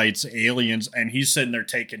 he fights aliens, and he's sitting there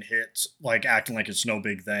taking hits, like acting like it's no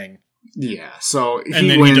big thing. Yeah, so and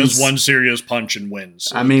then wins. He does one serious punch and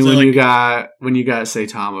wins. I mean, when you got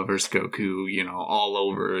Saitama versus Goku, you know, all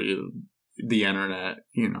over the internet,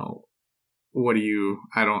 you know, what do you?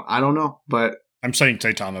 I don't know, but I'm saying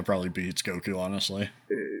Saitama probably beats Goku, honestly.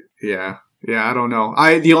 Yeah, I don't know.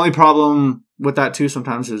 The only problem with that too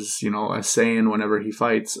sometimes is, you know, a Saiyan whenever he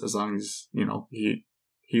fights, as long as, you know,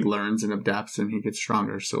 he learns and adapts and he gets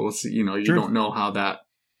stronger. So we'll see. You know, you don't know how that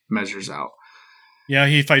measures out. Yeah,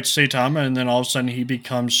 he fights Saitama, and then all of a sudden he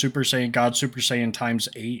becomes Super Saiyan God, Super Saiyan times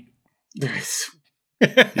 8.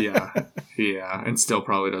 yeah, and still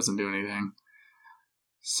probably doesn't do anything.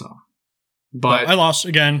 So, but I lost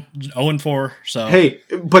again, 0-4. So hey,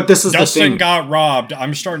 but this is Dustyn the thing. Got robbed.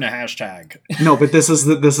 I'm starting a hashtag. No, but this is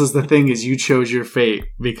the thing, is you chose your fate,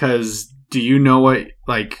 because do you know what?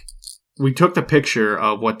 Like, we took the picture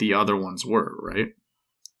of what the other ones were, right?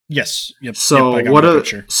 Yes. Yep. So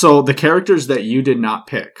yep, so the characters that you did not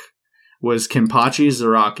pick was Kenpachi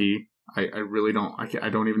Zaraki. I really don't. I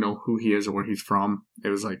don't even know who he is or where he's from. It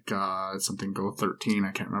was like something Go 13.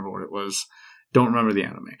 I can't remember what it was. Don't remember the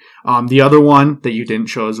anime. The other one that you didn't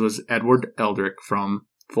choose was Edward Eldrick from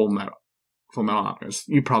Full Metal Alchemist.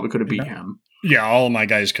 You probably could have beat him. Yeah, all of my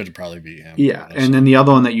guys could have probably beat him. Yeah, and then the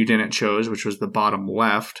other one that you didn't choose, which was the bottom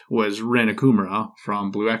left, was Ren Akumura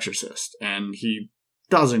from Blue Exorcist, and he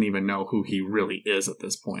doesn't even know who he really is at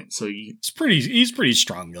this point. So he's pretty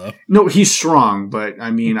strong though. No, he's strong, but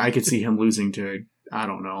I mean, I could see him losing to, I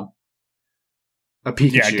don't know, a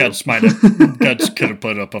Pikachu. Yeah, Guts could have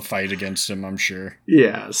put up a fight against him, I'm sure.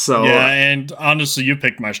 Yeah, so yeah, and honestly, you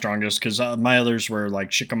picked my strongest, because my others were like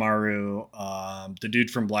Shikamaru, the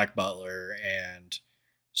dude from Black Butler, and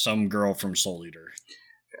some girl from Soul Eater.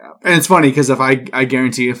 Yeah, and it's funny because I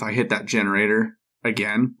guarantee if I hit that generator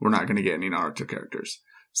again, we're not going to get any Naruto characters.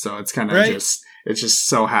 So it's kind of it just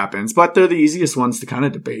so happens. But they're the easiest ones to kind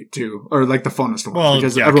of debate too, or like the funnest ones,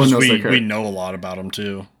 because everyone knows their characters. We know a lot about them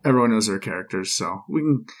too. Everyone knows their characters, so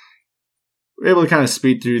we're able to kind of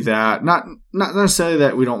speed through that. Not necessarily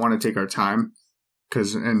that we don't want to take our time,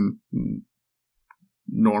 because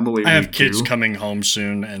normally I have kids coming home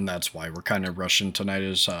soon, and that's why we're kind of rushing tonight.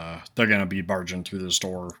 Is they're going to be barging through the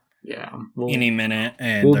store. Yeah, any minute,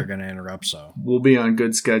 and they're going to interrupt. So we'll be on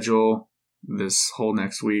good schedule this whole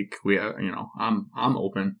next week. We, I'm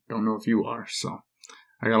open. Don't know if you are. So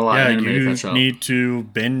I got a lot of anime to catch up. You need to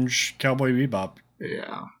binge Cowboy Bebop.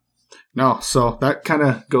 Yeah. No, so that kind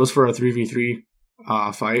of goes for a 3v3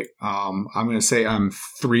 fight. I'm going to say I'm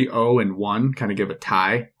 3-0-1. Kind of give a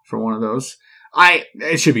tie for one of those.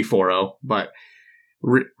 It should be 4-0, but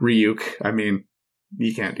Ryuk, I mean,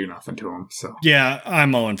 you can't do nothing to him. So yeah,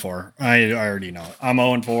 I'm 0-4. I already know it. I'm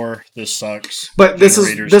 0-4. This sucks. But this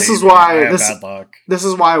is why I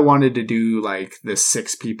wanted to do like this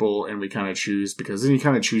 6 people, and we kind of choose, because then you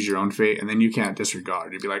kind of choose your own fate, and then you can't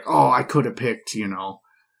disregard. You'd be like, oh, I could have picked,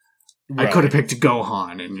 I could have picked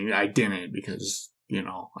Gohan, and I didn't because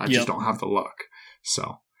I just don't have the luck.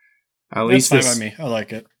 So at least that's fine by me. I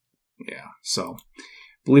like it. Yeah. So I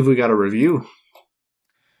believe we got a review.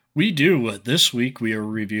 We do. This week we are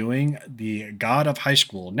reviewing the God of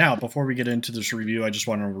Highschool. Now, before we get into this review, I just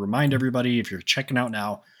want to remind everybody, if you're checking out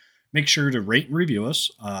now, make sure to rate and review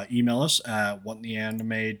us. Email us at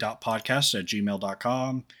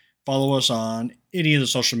whatintheanime.podcast@gmail.com. Follow us on any of the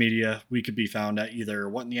social media. We could be found at either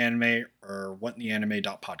whatintheanime or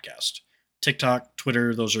whatintheanime.podcast. TikTok,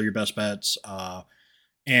 Twitter, those are your best bets.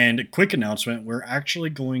 And a quick announcement, we're actually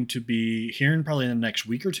going to be here in probably the next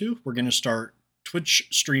week or two. We're going to start Twitch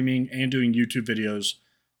streaming and doing YouTube videos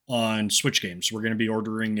on Switch games. We're going to be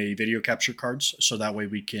ordering a video capture cards, so that way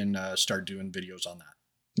we can start doing videos on that.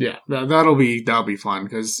 Yeah, that'll be fun,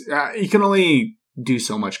 because you can only do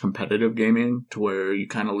so much competitive gaming to where you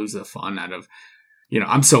kind of lose the fun out of,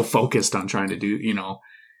 I'm so focused on trying to do,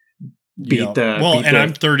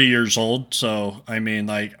 I'm 30 years old, so I mean,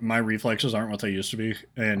 like, my reflexes aren't what they used to be,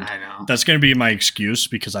 and I know that's going to be my excuse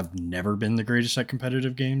because I've never been the greatest at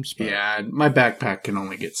competitive games. But yeah, my backpack can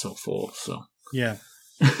only get so full, so yeah,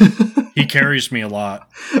 he carries me a lot.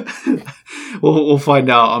 We'll find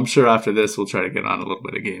out. I'm sure after this we'll try to get on a little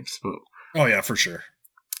bit of games. But oh yeah, for sure.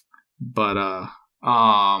 But all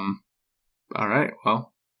right.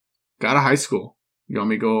 Well, God of Highschool. You want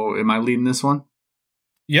me to go? Am I leading this one?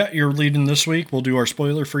 Yeah, you're leading this week. We'll do our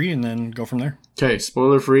spoiler free and then go from there. Okay,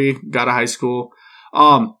 spoiler free. God of Highschool.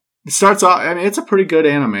 It starts off. I mean, it's a pretty good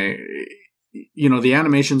anime. You know, the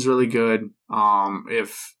animation's really good.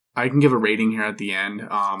 If I can give a rating here at the end,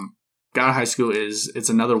 God of Highschool it's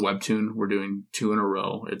another webtoon. We're doing 2 in a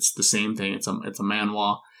row. It's the same thing. It's a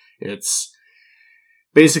manhwa.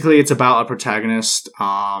 Basically, it's about a protagonist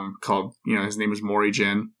called, his name is Mori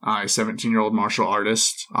Jin, a 17-year-old martial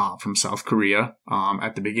artist from South Korea.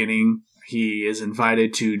 At the beginning, he is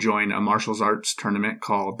invited to join a martial arts tournament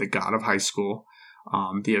called the God of Highschool.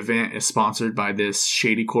 The event is sponsored by this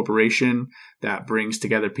shady corporation that brings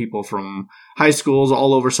together people from high schools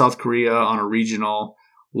all over South Korea on a regional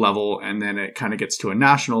level, and then it kind of gets to a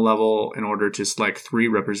national level in order to select 3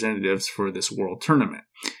 representatives for this world tournament.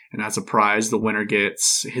 And as a prize, the winner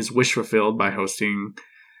gets his wish fulfilled by the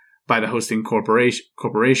hosting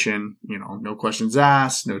corporation. No questions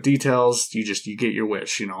asked, no details. You get your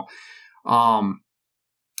wish.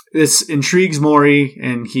 This intrigues Mori,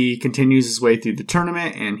 and he continues his way through the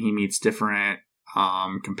tournament, and he meets different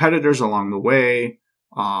competitors along the way.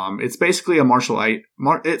 It's basically a martial art.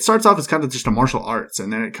 It starts off as kind of just a martial arts,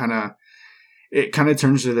 and then it kind of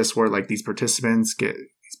turns to this where like these participants get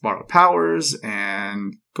these borrowed powers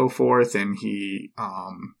and go forth. And he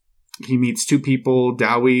meets 2 people,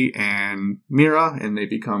 Dowie and Mira, and they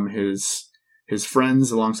become his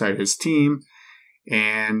friends alongside his team,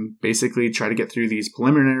 and basically try to get through these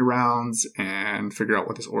preliminary rounds and figure out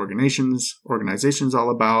what this organization's all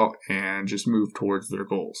about, and just move towards their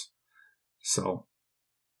goals. So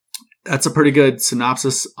that's a pretty good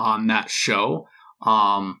synopsis on that show.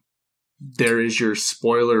 There is your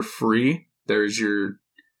spoiler free.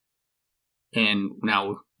 And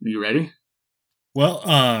now, you ready?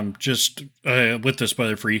 Well, just with the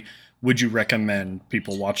spoiler free, would you recommend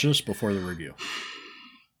people watch this before the review?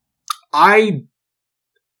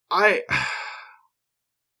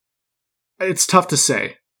 It's tough to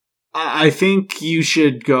say. I think you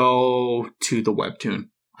should go to the webtoon.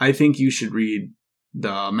 I think you should read the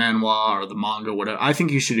manhwa or the manga, whatever. I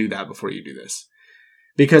think you should do that before you do this,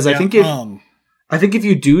 because I think if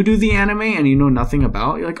you do the anime and you know nothing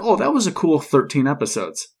about, you're like, oh, that was a cool 13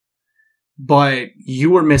 episodes, but you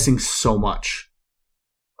were missing so much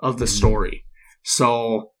of the story.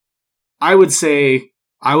 So I would say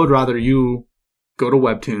I would rather you go to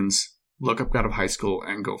webtoons, look up God of Highschool,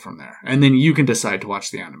 and go from there, and then you can decide to watch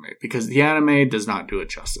the anime, because the anime does not do it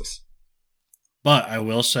justice. But I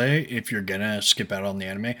will say, if you're going to skip out on the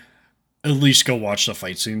anime, at least go watch the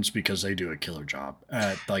fight scenes, because they do a killer job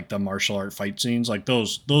at like the martial art fight scenes. Like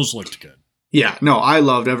those looked good. Yeah, no, I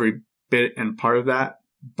loved every bit and part of that,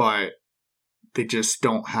 but they just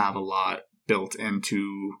don't have a lot built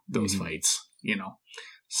into those fights,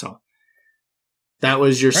 So that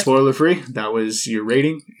was your spoiler free. That was your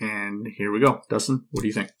rating. And here we go. Dustyn, what do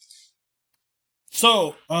you think?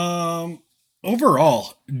 So,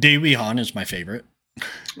 overall, Dae Han is my favorite.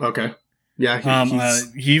 Okay. Yeah.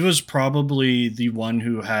 He was probably the one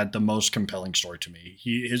who had the most compelling story to me.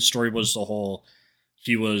 His story was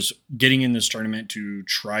he was getting in this tournament to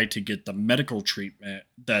try to get the medical treatment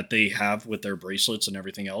that they have with their bracelets and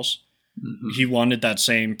everything else. Mm-hmm. He wanted that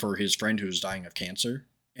same for his friend who was dying of cancer.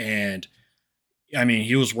 And I mean,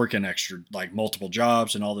 he was working extra, like multiple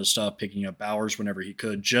jobs and all this stuff, picking up hours whenever he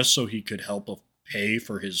could, just so he could help pay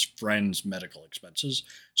for his friend's medical expenses.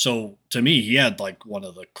 So to me, he had like one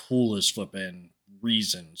of the coolest flipping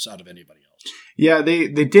reasons out of anybody else. Yeah, they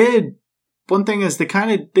did. One thing is they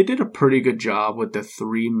did a pretty good job with the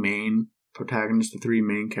 3 main protagonists, the 3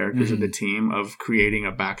 main characters of the team, of creating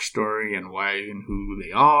a backstory and why and who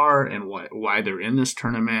they are and why they're in this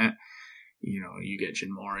tournament. You get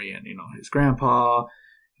Jin Mori and, his grandpa,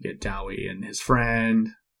 you get Dowie and his friend,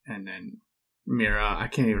 and then Mira, I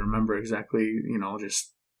can't even remember exactly,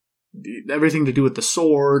 just everything to do with the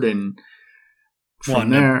sword, and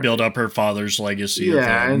from there to build up her father's legacy of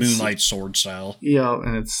the Moonlight sword style. Yeah,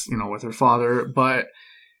 and it's, with her father. But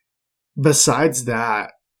besides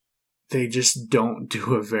that, they just don't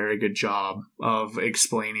do a very good job of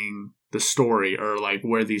explaining the story or like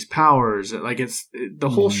where these powers, like it's the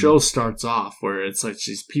whole show starts off where it's like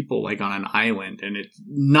these people like on an island and it's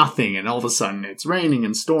nothing, and all of a sudden it's raining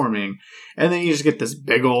and storming, and then you just get this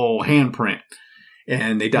big old handprint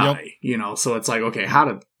and they die. So it's like, okay, how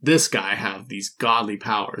did this guy have these godly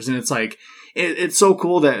powers? And it's like it's so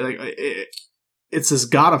cool that like it's this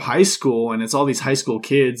God of Highschool, and it's all these high school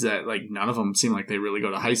kids that like none of them seem like they really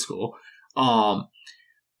go to high school, and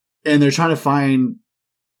they're trying to find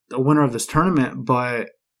a winner of this tournament, but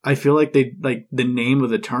I feel like they like the name of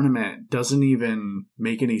the tournament doesn't even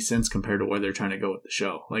make any sense compared to where they're trying to go with the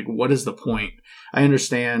show. Like, what is the point? I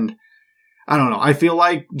understand. I don't know. I feel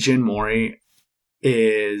like Jin Mori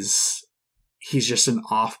he's just an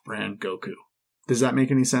off-brand Goku. Does that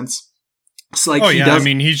make any sense? It's like I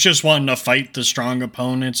mean, he's just wanting to fight the strong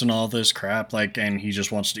opponents and all this crap, like, and he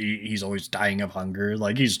just wants to eat. He's always dying of hunger.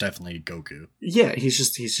 Like, he's definitely Goku. Yeah, he's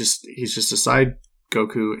just a side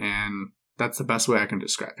Goku, and that's the best way I can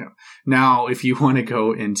describe him. Now, if you want to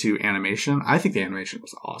go into animation, I think the animation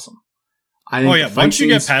was awesome. I think once you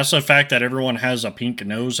get past the fact that everyone has a pink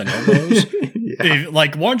nose and elbows,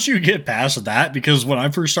 once you get past that, because when I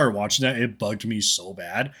first started watching that, it bugged me so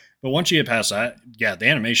bad. But once you get past that, the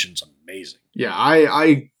animation's amazing. Yeah,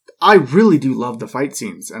 I really do love the fight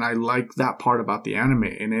scenes, and I like that part about the anime,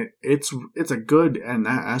 and it's a good in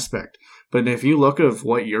that aspect. But if you look at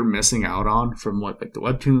what you're missing out on from what like the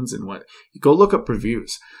webtoons and what, go look up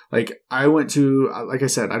reviews. Like I went to, like I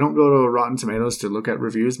said, I don't go to Rotten Tomatoes to look at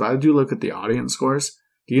reviews, but I do look at the audience scores.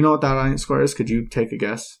 Do you know what that audience score is? Could you take a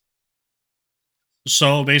guess?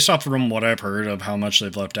 So based off from what I've heard of how much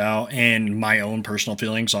they've left out and my own personal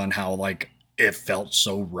feelings on how like it felt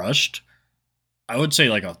so rushed, I would say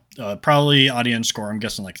like a probably audience score. I'm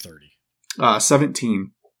guessing like 30.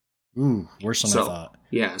 17. Ooh, worse than I thought.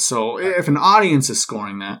 Yeah, so if an audience is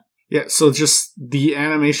scoring that, so just the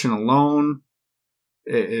animation alone,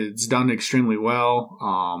 it's done extremely well.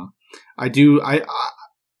 I know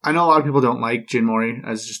a lot of people don't like Jin Mori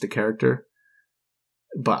as just a character,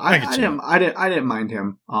 but I didn't mind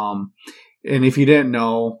him. And if you didn't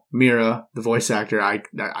know, Mira, the voice actor, I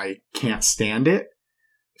can't stand it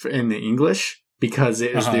in the English because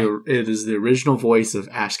it is the original voice of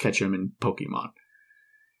Ash Ketchum in Pokemon.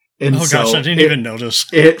 And gosh, I didn't even notice.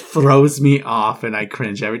 It throws me off, and I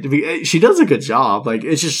cringe every time. She does a good job. Like,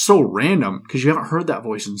 it's just so random because you haven't heard that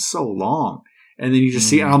voice in so long, and then you just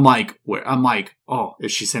see it. And I'm like, oh,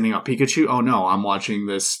 is she sending out Pikachu? Oh no, I'm watching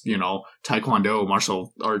this, Taekwondo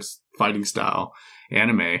martial arts fighting style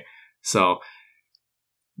anime. So,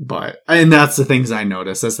 and that's the things I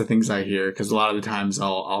notice. That's the things I hear because a lot of the times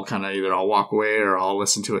I'll kind of either I'll walk away or I'll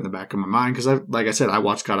listen to it in the back of my mind because like I said, I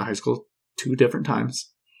watched God of Highschool 2 different times.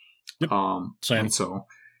 Yep. Same. And so,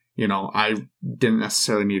 I didn't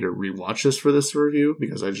necessarily need to rewatch this for this review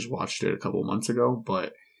because I just watched it a couple months ago,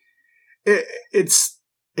 but it's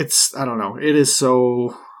I don't know. It is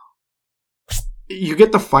so, you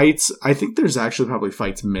get the fights. I think there's actually probably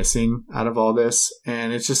fights missing out of all this.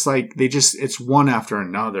 And it's just like, it's one after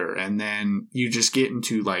another. And then you just get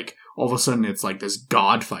into like, all of a sudden it's like this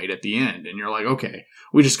god fight at the end. And you're like, okay,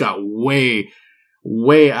 we just got way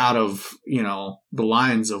out of, the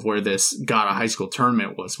lines of where this God of Highschool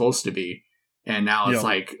tournament was supposed to be. And now it's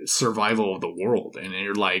like survival of the world. And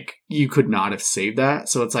you're like, you could not have saved that.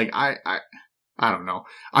 So it's like, I don't know.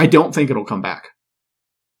 I don't think it'll come back.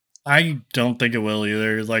 I don't think it will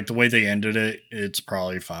either. Like the way they ended it, it's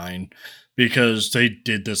probably fine because they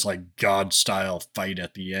did this like God style fight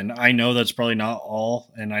at the end. I know that's probably not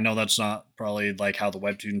all. And I know that's not probably like how the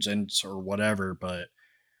webtoons ends or whatever, but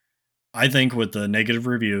I think with the negative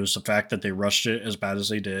reviews, the fact that they rushed it as bad as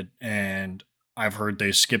they did, and I've heard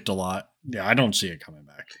they skipped a lot. Yeah, I don't see it coming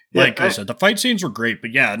back. Like I said, the fight scenes were great,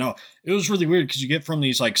 but it was really weird because you get from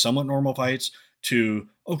these like somewhat normal fights to,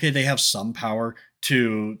 okay, they have some power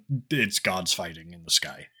to it's gods fighting in the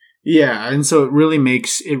sky. Yeah, and so it really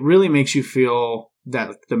makes you feel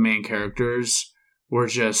that the main characters were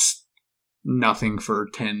just nothing for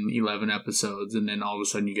 10, 11 episodes, and then all of a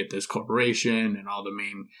sudden you get this corporation and all the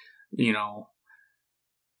main,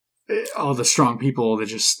 all the strong people that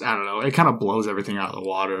just, I don't know, it kind of blows everything out of the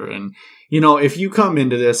water. And, if you come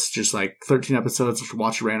into this just like 13 episodes to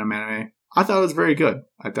watch a random anime, I thought it was very good.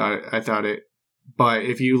 I thought it, but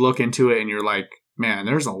if you look into it and you're like, man,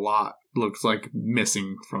 there's a lot looks like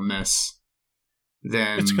missing from this,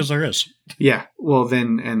 then it's because there is. Yeah. Well,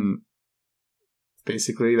 then, and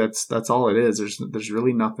basically that's all it is. There's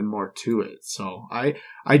really nothing more to it. So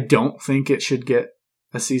I don't think it should get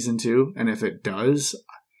a season 2. And if it does,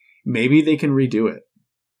 maybe they can redo it.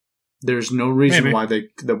 There's no reason why they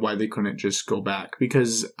couldn't just go back,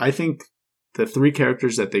 because I think the 3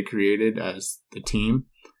 characters that they created as the team,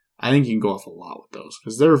 I think you can go off a lot with those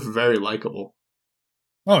because they're very likable.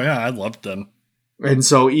 Oh yeah, I loved them. And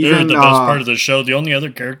so even they're the best part of the show. The only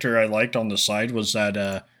other character I liked on the side was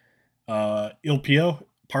that Ilpio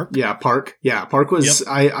Park. Yeah, Park. Yeah, Park was. Yep.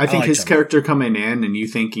 I think his character coming in and you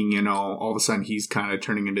thinking, all of a sudden he's kind of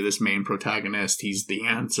turning into this main protagonist. He's the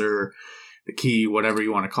answer, the key, whatever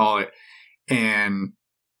you want to call it. And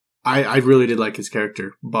I really did like his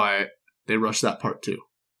character, but they rushed that part too.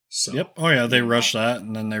 So, yep. Oh yeah, they rushed that,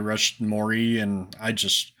 and then they rushed Maury, and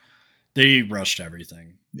they rushed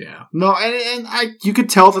everything. Yeah. No, and you could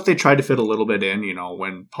tell that they tried to fit a little bit in,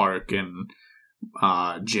 when Park and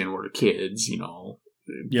Jin were kids,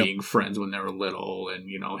 being friends when they were little, and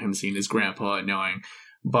him seeing his grandpa and knowing.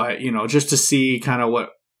 But just to see kind of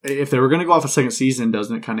what if they were going to go off a second season,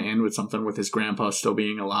 doesn't it kind of end with something with his grandpa still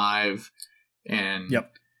being alive? And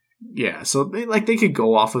yep. Yeah, so they could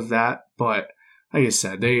go off of that, but like I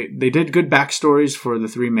said, they did good backstories for the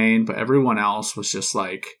 3 main, but everyone else was just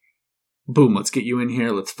like, boom, let's get you in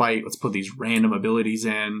here, let's fight, let's put these random abilities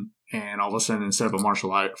in, and all of a sudden, instead of a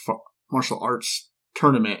martial arts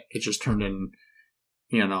tournament, it just turned in,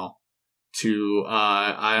 to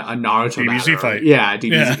a Naruto DBZ fight. Yeah,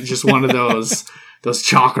 DBZ, just one of those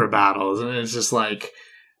chakra battles, and it's just like,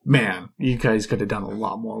 man, you guys could have done a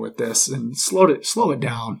lot more with this and slow it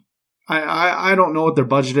down. I don't know what their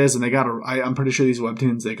budget is, and I'm pretty sure these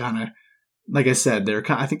webtoons, they kind of, like I said,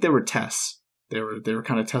 I think they were tests. They were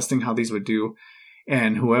kind of testing how these would do,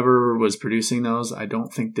 and whoever was producing those, I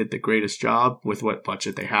don't think did the greatest job with what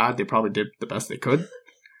budget they had. They probably did the best they could,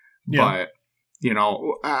 yeah.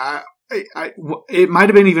 But it might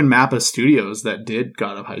have been even Mappa Studios that did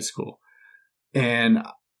God of Highschool, and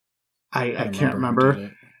I can't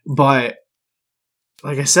remember, but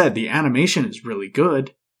like I said, the animation is really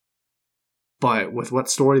good. But with what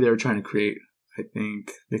story they were trying to create, I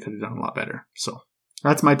think they could have done a lot better. So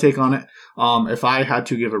that's my take on it. If I had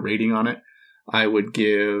to give a rating on it, I would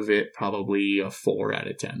give it probably a 4 out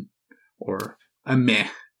of 10 or a meh.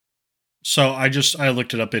 So I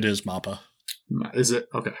looked it up. It is Mappa. Is it?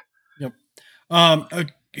 Okay. Yep.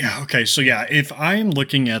 Yeah. Okay. So yeah, if I'm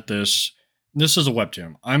looking at this is a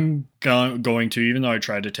webtoon. I'm going to, even though I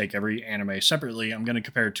tried to take every anime separately, I'm going to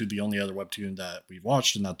compare it to the only other webtoon that we've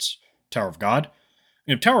watched, and that's Tower of God.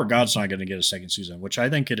 And if Tower of God's not going to get a second season, which I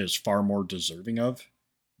think it is far more deserving of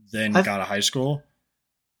than God of Highschool,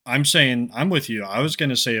 I'm saying I'm with you. I was going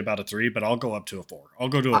to say about a 3, but I'll go up to a 4. I'll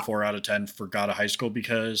go to a 4 out of 10 for God of Highschool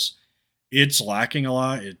because it's lacking a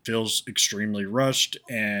lot. It feels extremely rushed,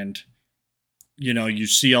 and you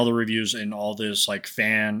see all the reviews and all this like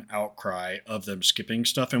fan outcry of them skipping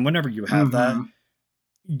stuff, and whenever you have that,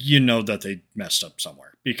 that they messed up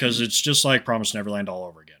somewhere, because it's just like Promised Neverland all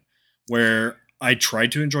over again, where I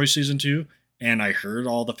tried to enjoy season 2 and I heard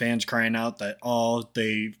all the fans crying out that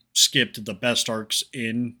they skipped the best arcs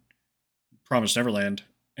in Promised Neverland,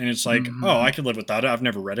 and it's like, I could live without it. I've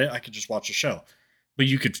never read it. I could just watch the show. But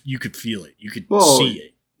you could feel it. You could see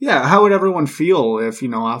it. Yeah, how would everyone feel if,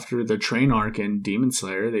 after the train arc in Demon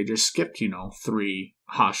Slayer, they just skipped, 3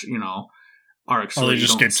 arcs. Oh, they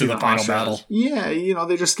just skipped to the final battle. Yeah,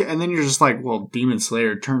 they just and then you're just like, well, Demon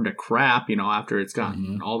Slayer turned to crap, after it's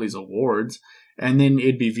gotten all these awards, and then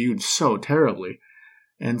it'd be viewed so terribly.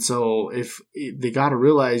 And so if they got to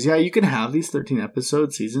realize, yeah, you can have these 13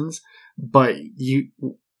 episode seasons, but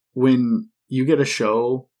when you get a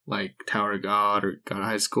show like Tower of God or God of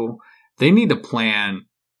Highschool, they need to plan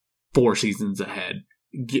 4 seasons ahead.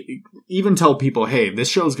 Even tell people, hey, this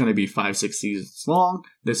show is going to be 5-6 seasons long.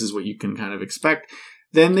 This is what you can kind of expect.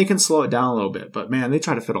 Then they can slow it down a little bit. But man, they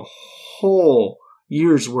try to fit a whole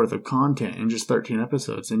year's worth of content in just 13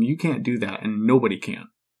 episodes, and you can't do that, and nobody can.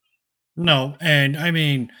 No, and I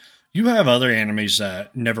mean, you have other animes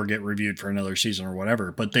that never get reviewed for another season or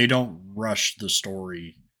whatever, but they don't rush the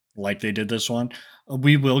story like they did this one.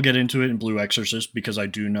 We will get into it in Blue Exorcist, because I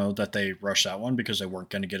do know that they rushed that one because they weren't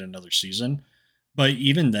going to get another season. But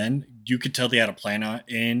even then, you could tell they had a plan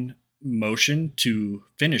in motion to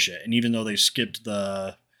finish it. And even though they skipped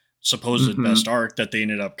the supposed best arc that they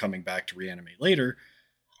ended up coming back to reanimate later,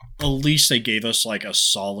 at least they gave us like a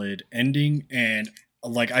solid ending. And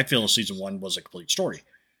like, I feel season 1 was a complete story.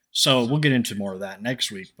 So we'll get into more of that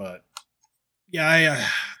next week. But yeah,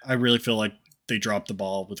 I really feel like they dropped the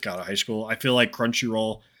ball with God of Highschool. I feel like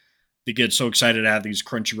Crunchyroll, they get so excited to have these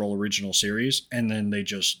Crunchyroll original series, and then they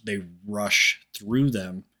rush through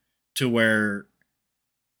them to where,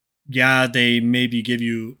 yeah, they maybe give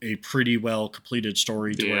you a pretty well completed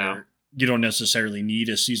story to where you don't necessarily need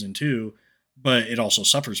a season 2, but it also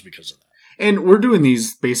suffers because of that. And we're doing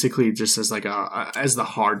these basically just as like as the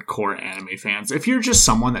hardcore anime fans. If you're just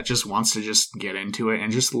someone that just wants to just get into it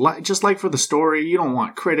and just like for the story, you don't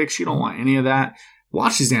want critics, you don't want any of that,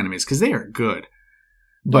 watch these animes because they are good.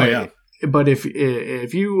 But But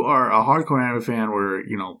if you are a hardcore anime fan where,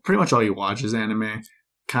 pretty much all you watch is anime,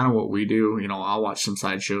 kind of what we do, I'll watch some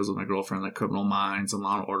side shows with my girlfriend, like Criminal Minds and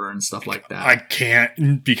Law and Order and stuff like that. I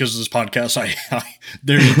can't, because of this podcast,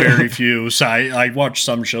 there's very few. So I watch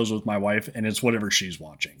some shows with my wife, and it's whatever she's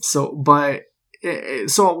watching. So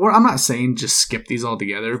I'm not saying just skip these all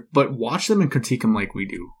together, but watch them and critique them like we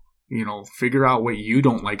do. Figure out what you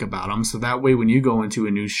don't like about them. So that way, when you go into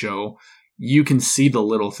a new show, you can see the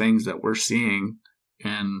little things that we're seeing,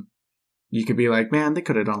 and you could be like, man, they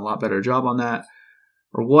could have done a lot better job on that,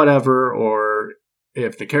 or whatever, or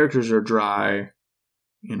if the characters are dry,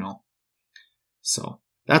 So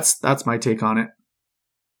that's my take on it.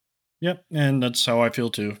 Yep, and that's how I feel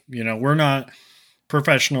too. We're not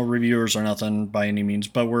professional reviewers or nothing by any means,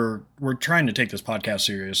 but we're trying to take this podcast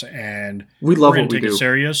serious, and we love what we take do. It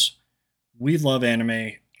serious. We love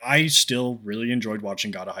anime. I still really enjoyed watching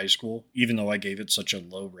God of Highschool, even though I gave it such a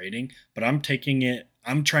low rating. But I'm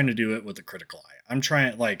trying to do it with a critical eye. I'm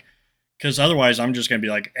trying, because otherwise I'm just going to be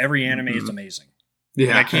like, every anime is amazing.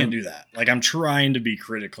 Yeah. I can't do that. I'm trying to be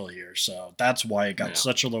critical here. So that's why it got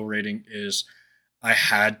such a low rating, is I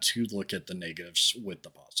had to look at the negatives with the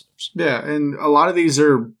positives. Yeah, and a lot of these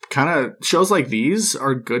are kind of, shows like these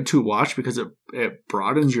are good to watch because it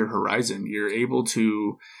broadens your horizon. You're able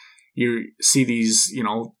to... You see these, a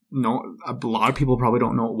lot of people probably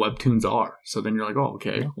don't know what webtoons are. So then you're like, oh,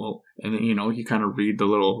 okay, well, and then, you kind of read the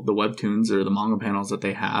webtoons or the manga panels that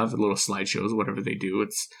they have, the little slideshows, whatever they do.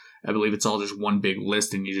 I believe it's all just one big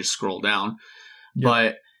list and you just scroll down.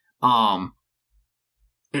 Yep. But,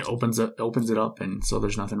 it opens it up. And so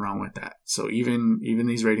there's nothing wrong with that. So even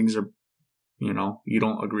these ratings are, you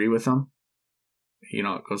don't agree with them, it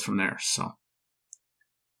goes from there. So.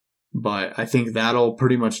 But I think that'll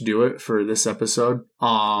pretty much do it for this episode.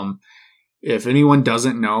 If anyone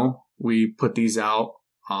doesn't know, we put these out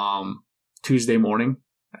Tuesday morning.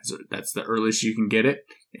 That's the earliest you can get it.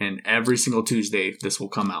 And every single Tuesday, this will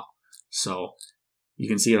come out. So you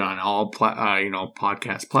can see it on all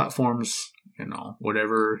podcast platforms.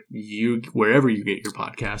 Wherever you get your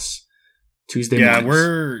podcasts. Tuesday mornings. Yeah,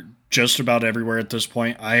 we're just about everywhere at this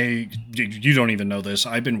point. You don't even know this.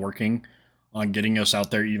 I've been working on getting us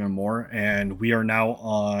out there even more, and we are now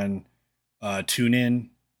on TuneIn,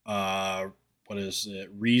 what is it,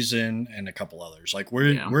 Reason, and a couple others.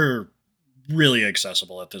 We're really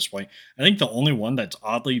accessible at this point. I think the only one that's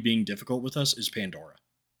oddly being difficult with us is Pandora.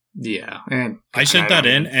 Yeah, and I sent that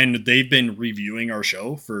in, and they've been reviewing our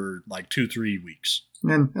show for 2-3 weeks.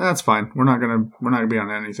 And that's fine. We're not gonna be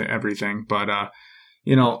on everything, but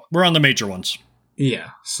we're on the major ones. Yeah,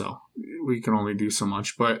 so we can only do so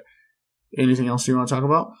much, but. Anything else you want to talk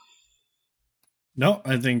about? No,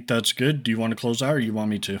 I think that's good. Do you want to close out, or you want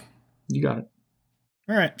me to? You got it.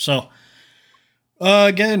 All right. So,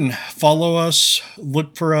 again, follow us,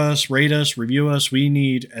 look for us, rate us, review us. We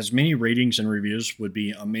need as many ratings and reviews would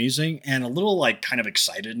be amazing. And a little kind of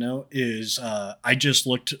excited note is I just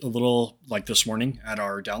looked a little this morning at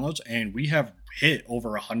our downloads, and we have hit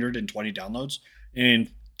over 120 downloads in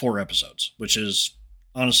 4 episodes, which is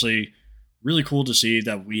honestly really cool to see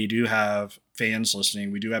that we do have fans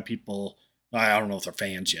listening. We do have people, I don't know if they're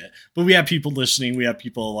fans yet, but we have people listening. We have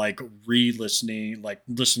people re-listening,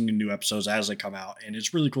 listening to new episodes as they come out. And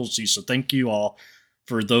it's really cool to see. So thank you all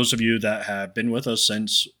for those of you that have been with us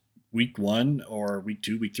since week 1 or week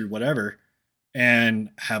 2, week 3, whatever, and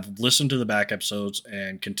have listened to the back episodes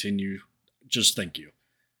and continue. Just thank you.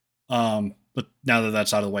 But now that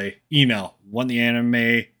that's out of the way, email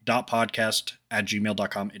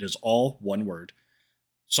whatintheanime.podcast@gmail.com. It is all one word.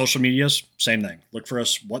 Social medias, same thing. Look for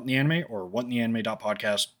us, What in the Anime or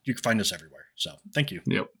whatintheanime.podcast. You can find us everywhere. So thank you.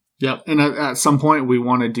 Yep. And at some point we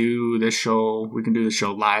want to do this show. We can do the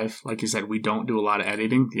show live. Like you said, we don't do a lot of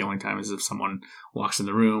editing. The only time is if someone walks in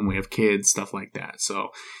the room, we have kids, stuff like that. So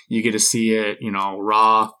you get to see it,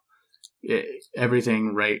 raw,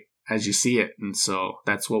 everything right as you see it. And so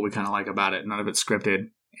that's what we kind of like about it. None of it's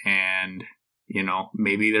scripted, and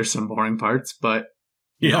maybe there's some boring parts, but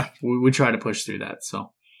we try to push through that.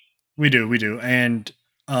 So we do. And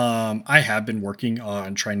I have been working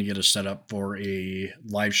on trying to get us set up for a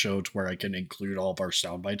live show to where I can include all of our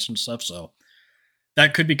sound bites and stuff. So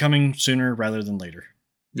that could be coming sooner rather than later.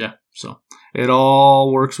 Yeah. So it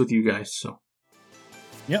all works with you guys. So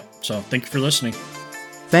so thank you for listening.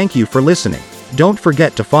 Thank you for listening. Don't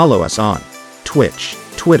forget to follow us on Twitch,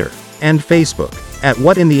 Twitter, and Facebook at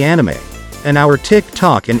What in the Anime. and our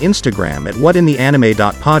TikTok and Instagram at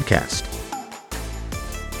whatintheanime.podcast.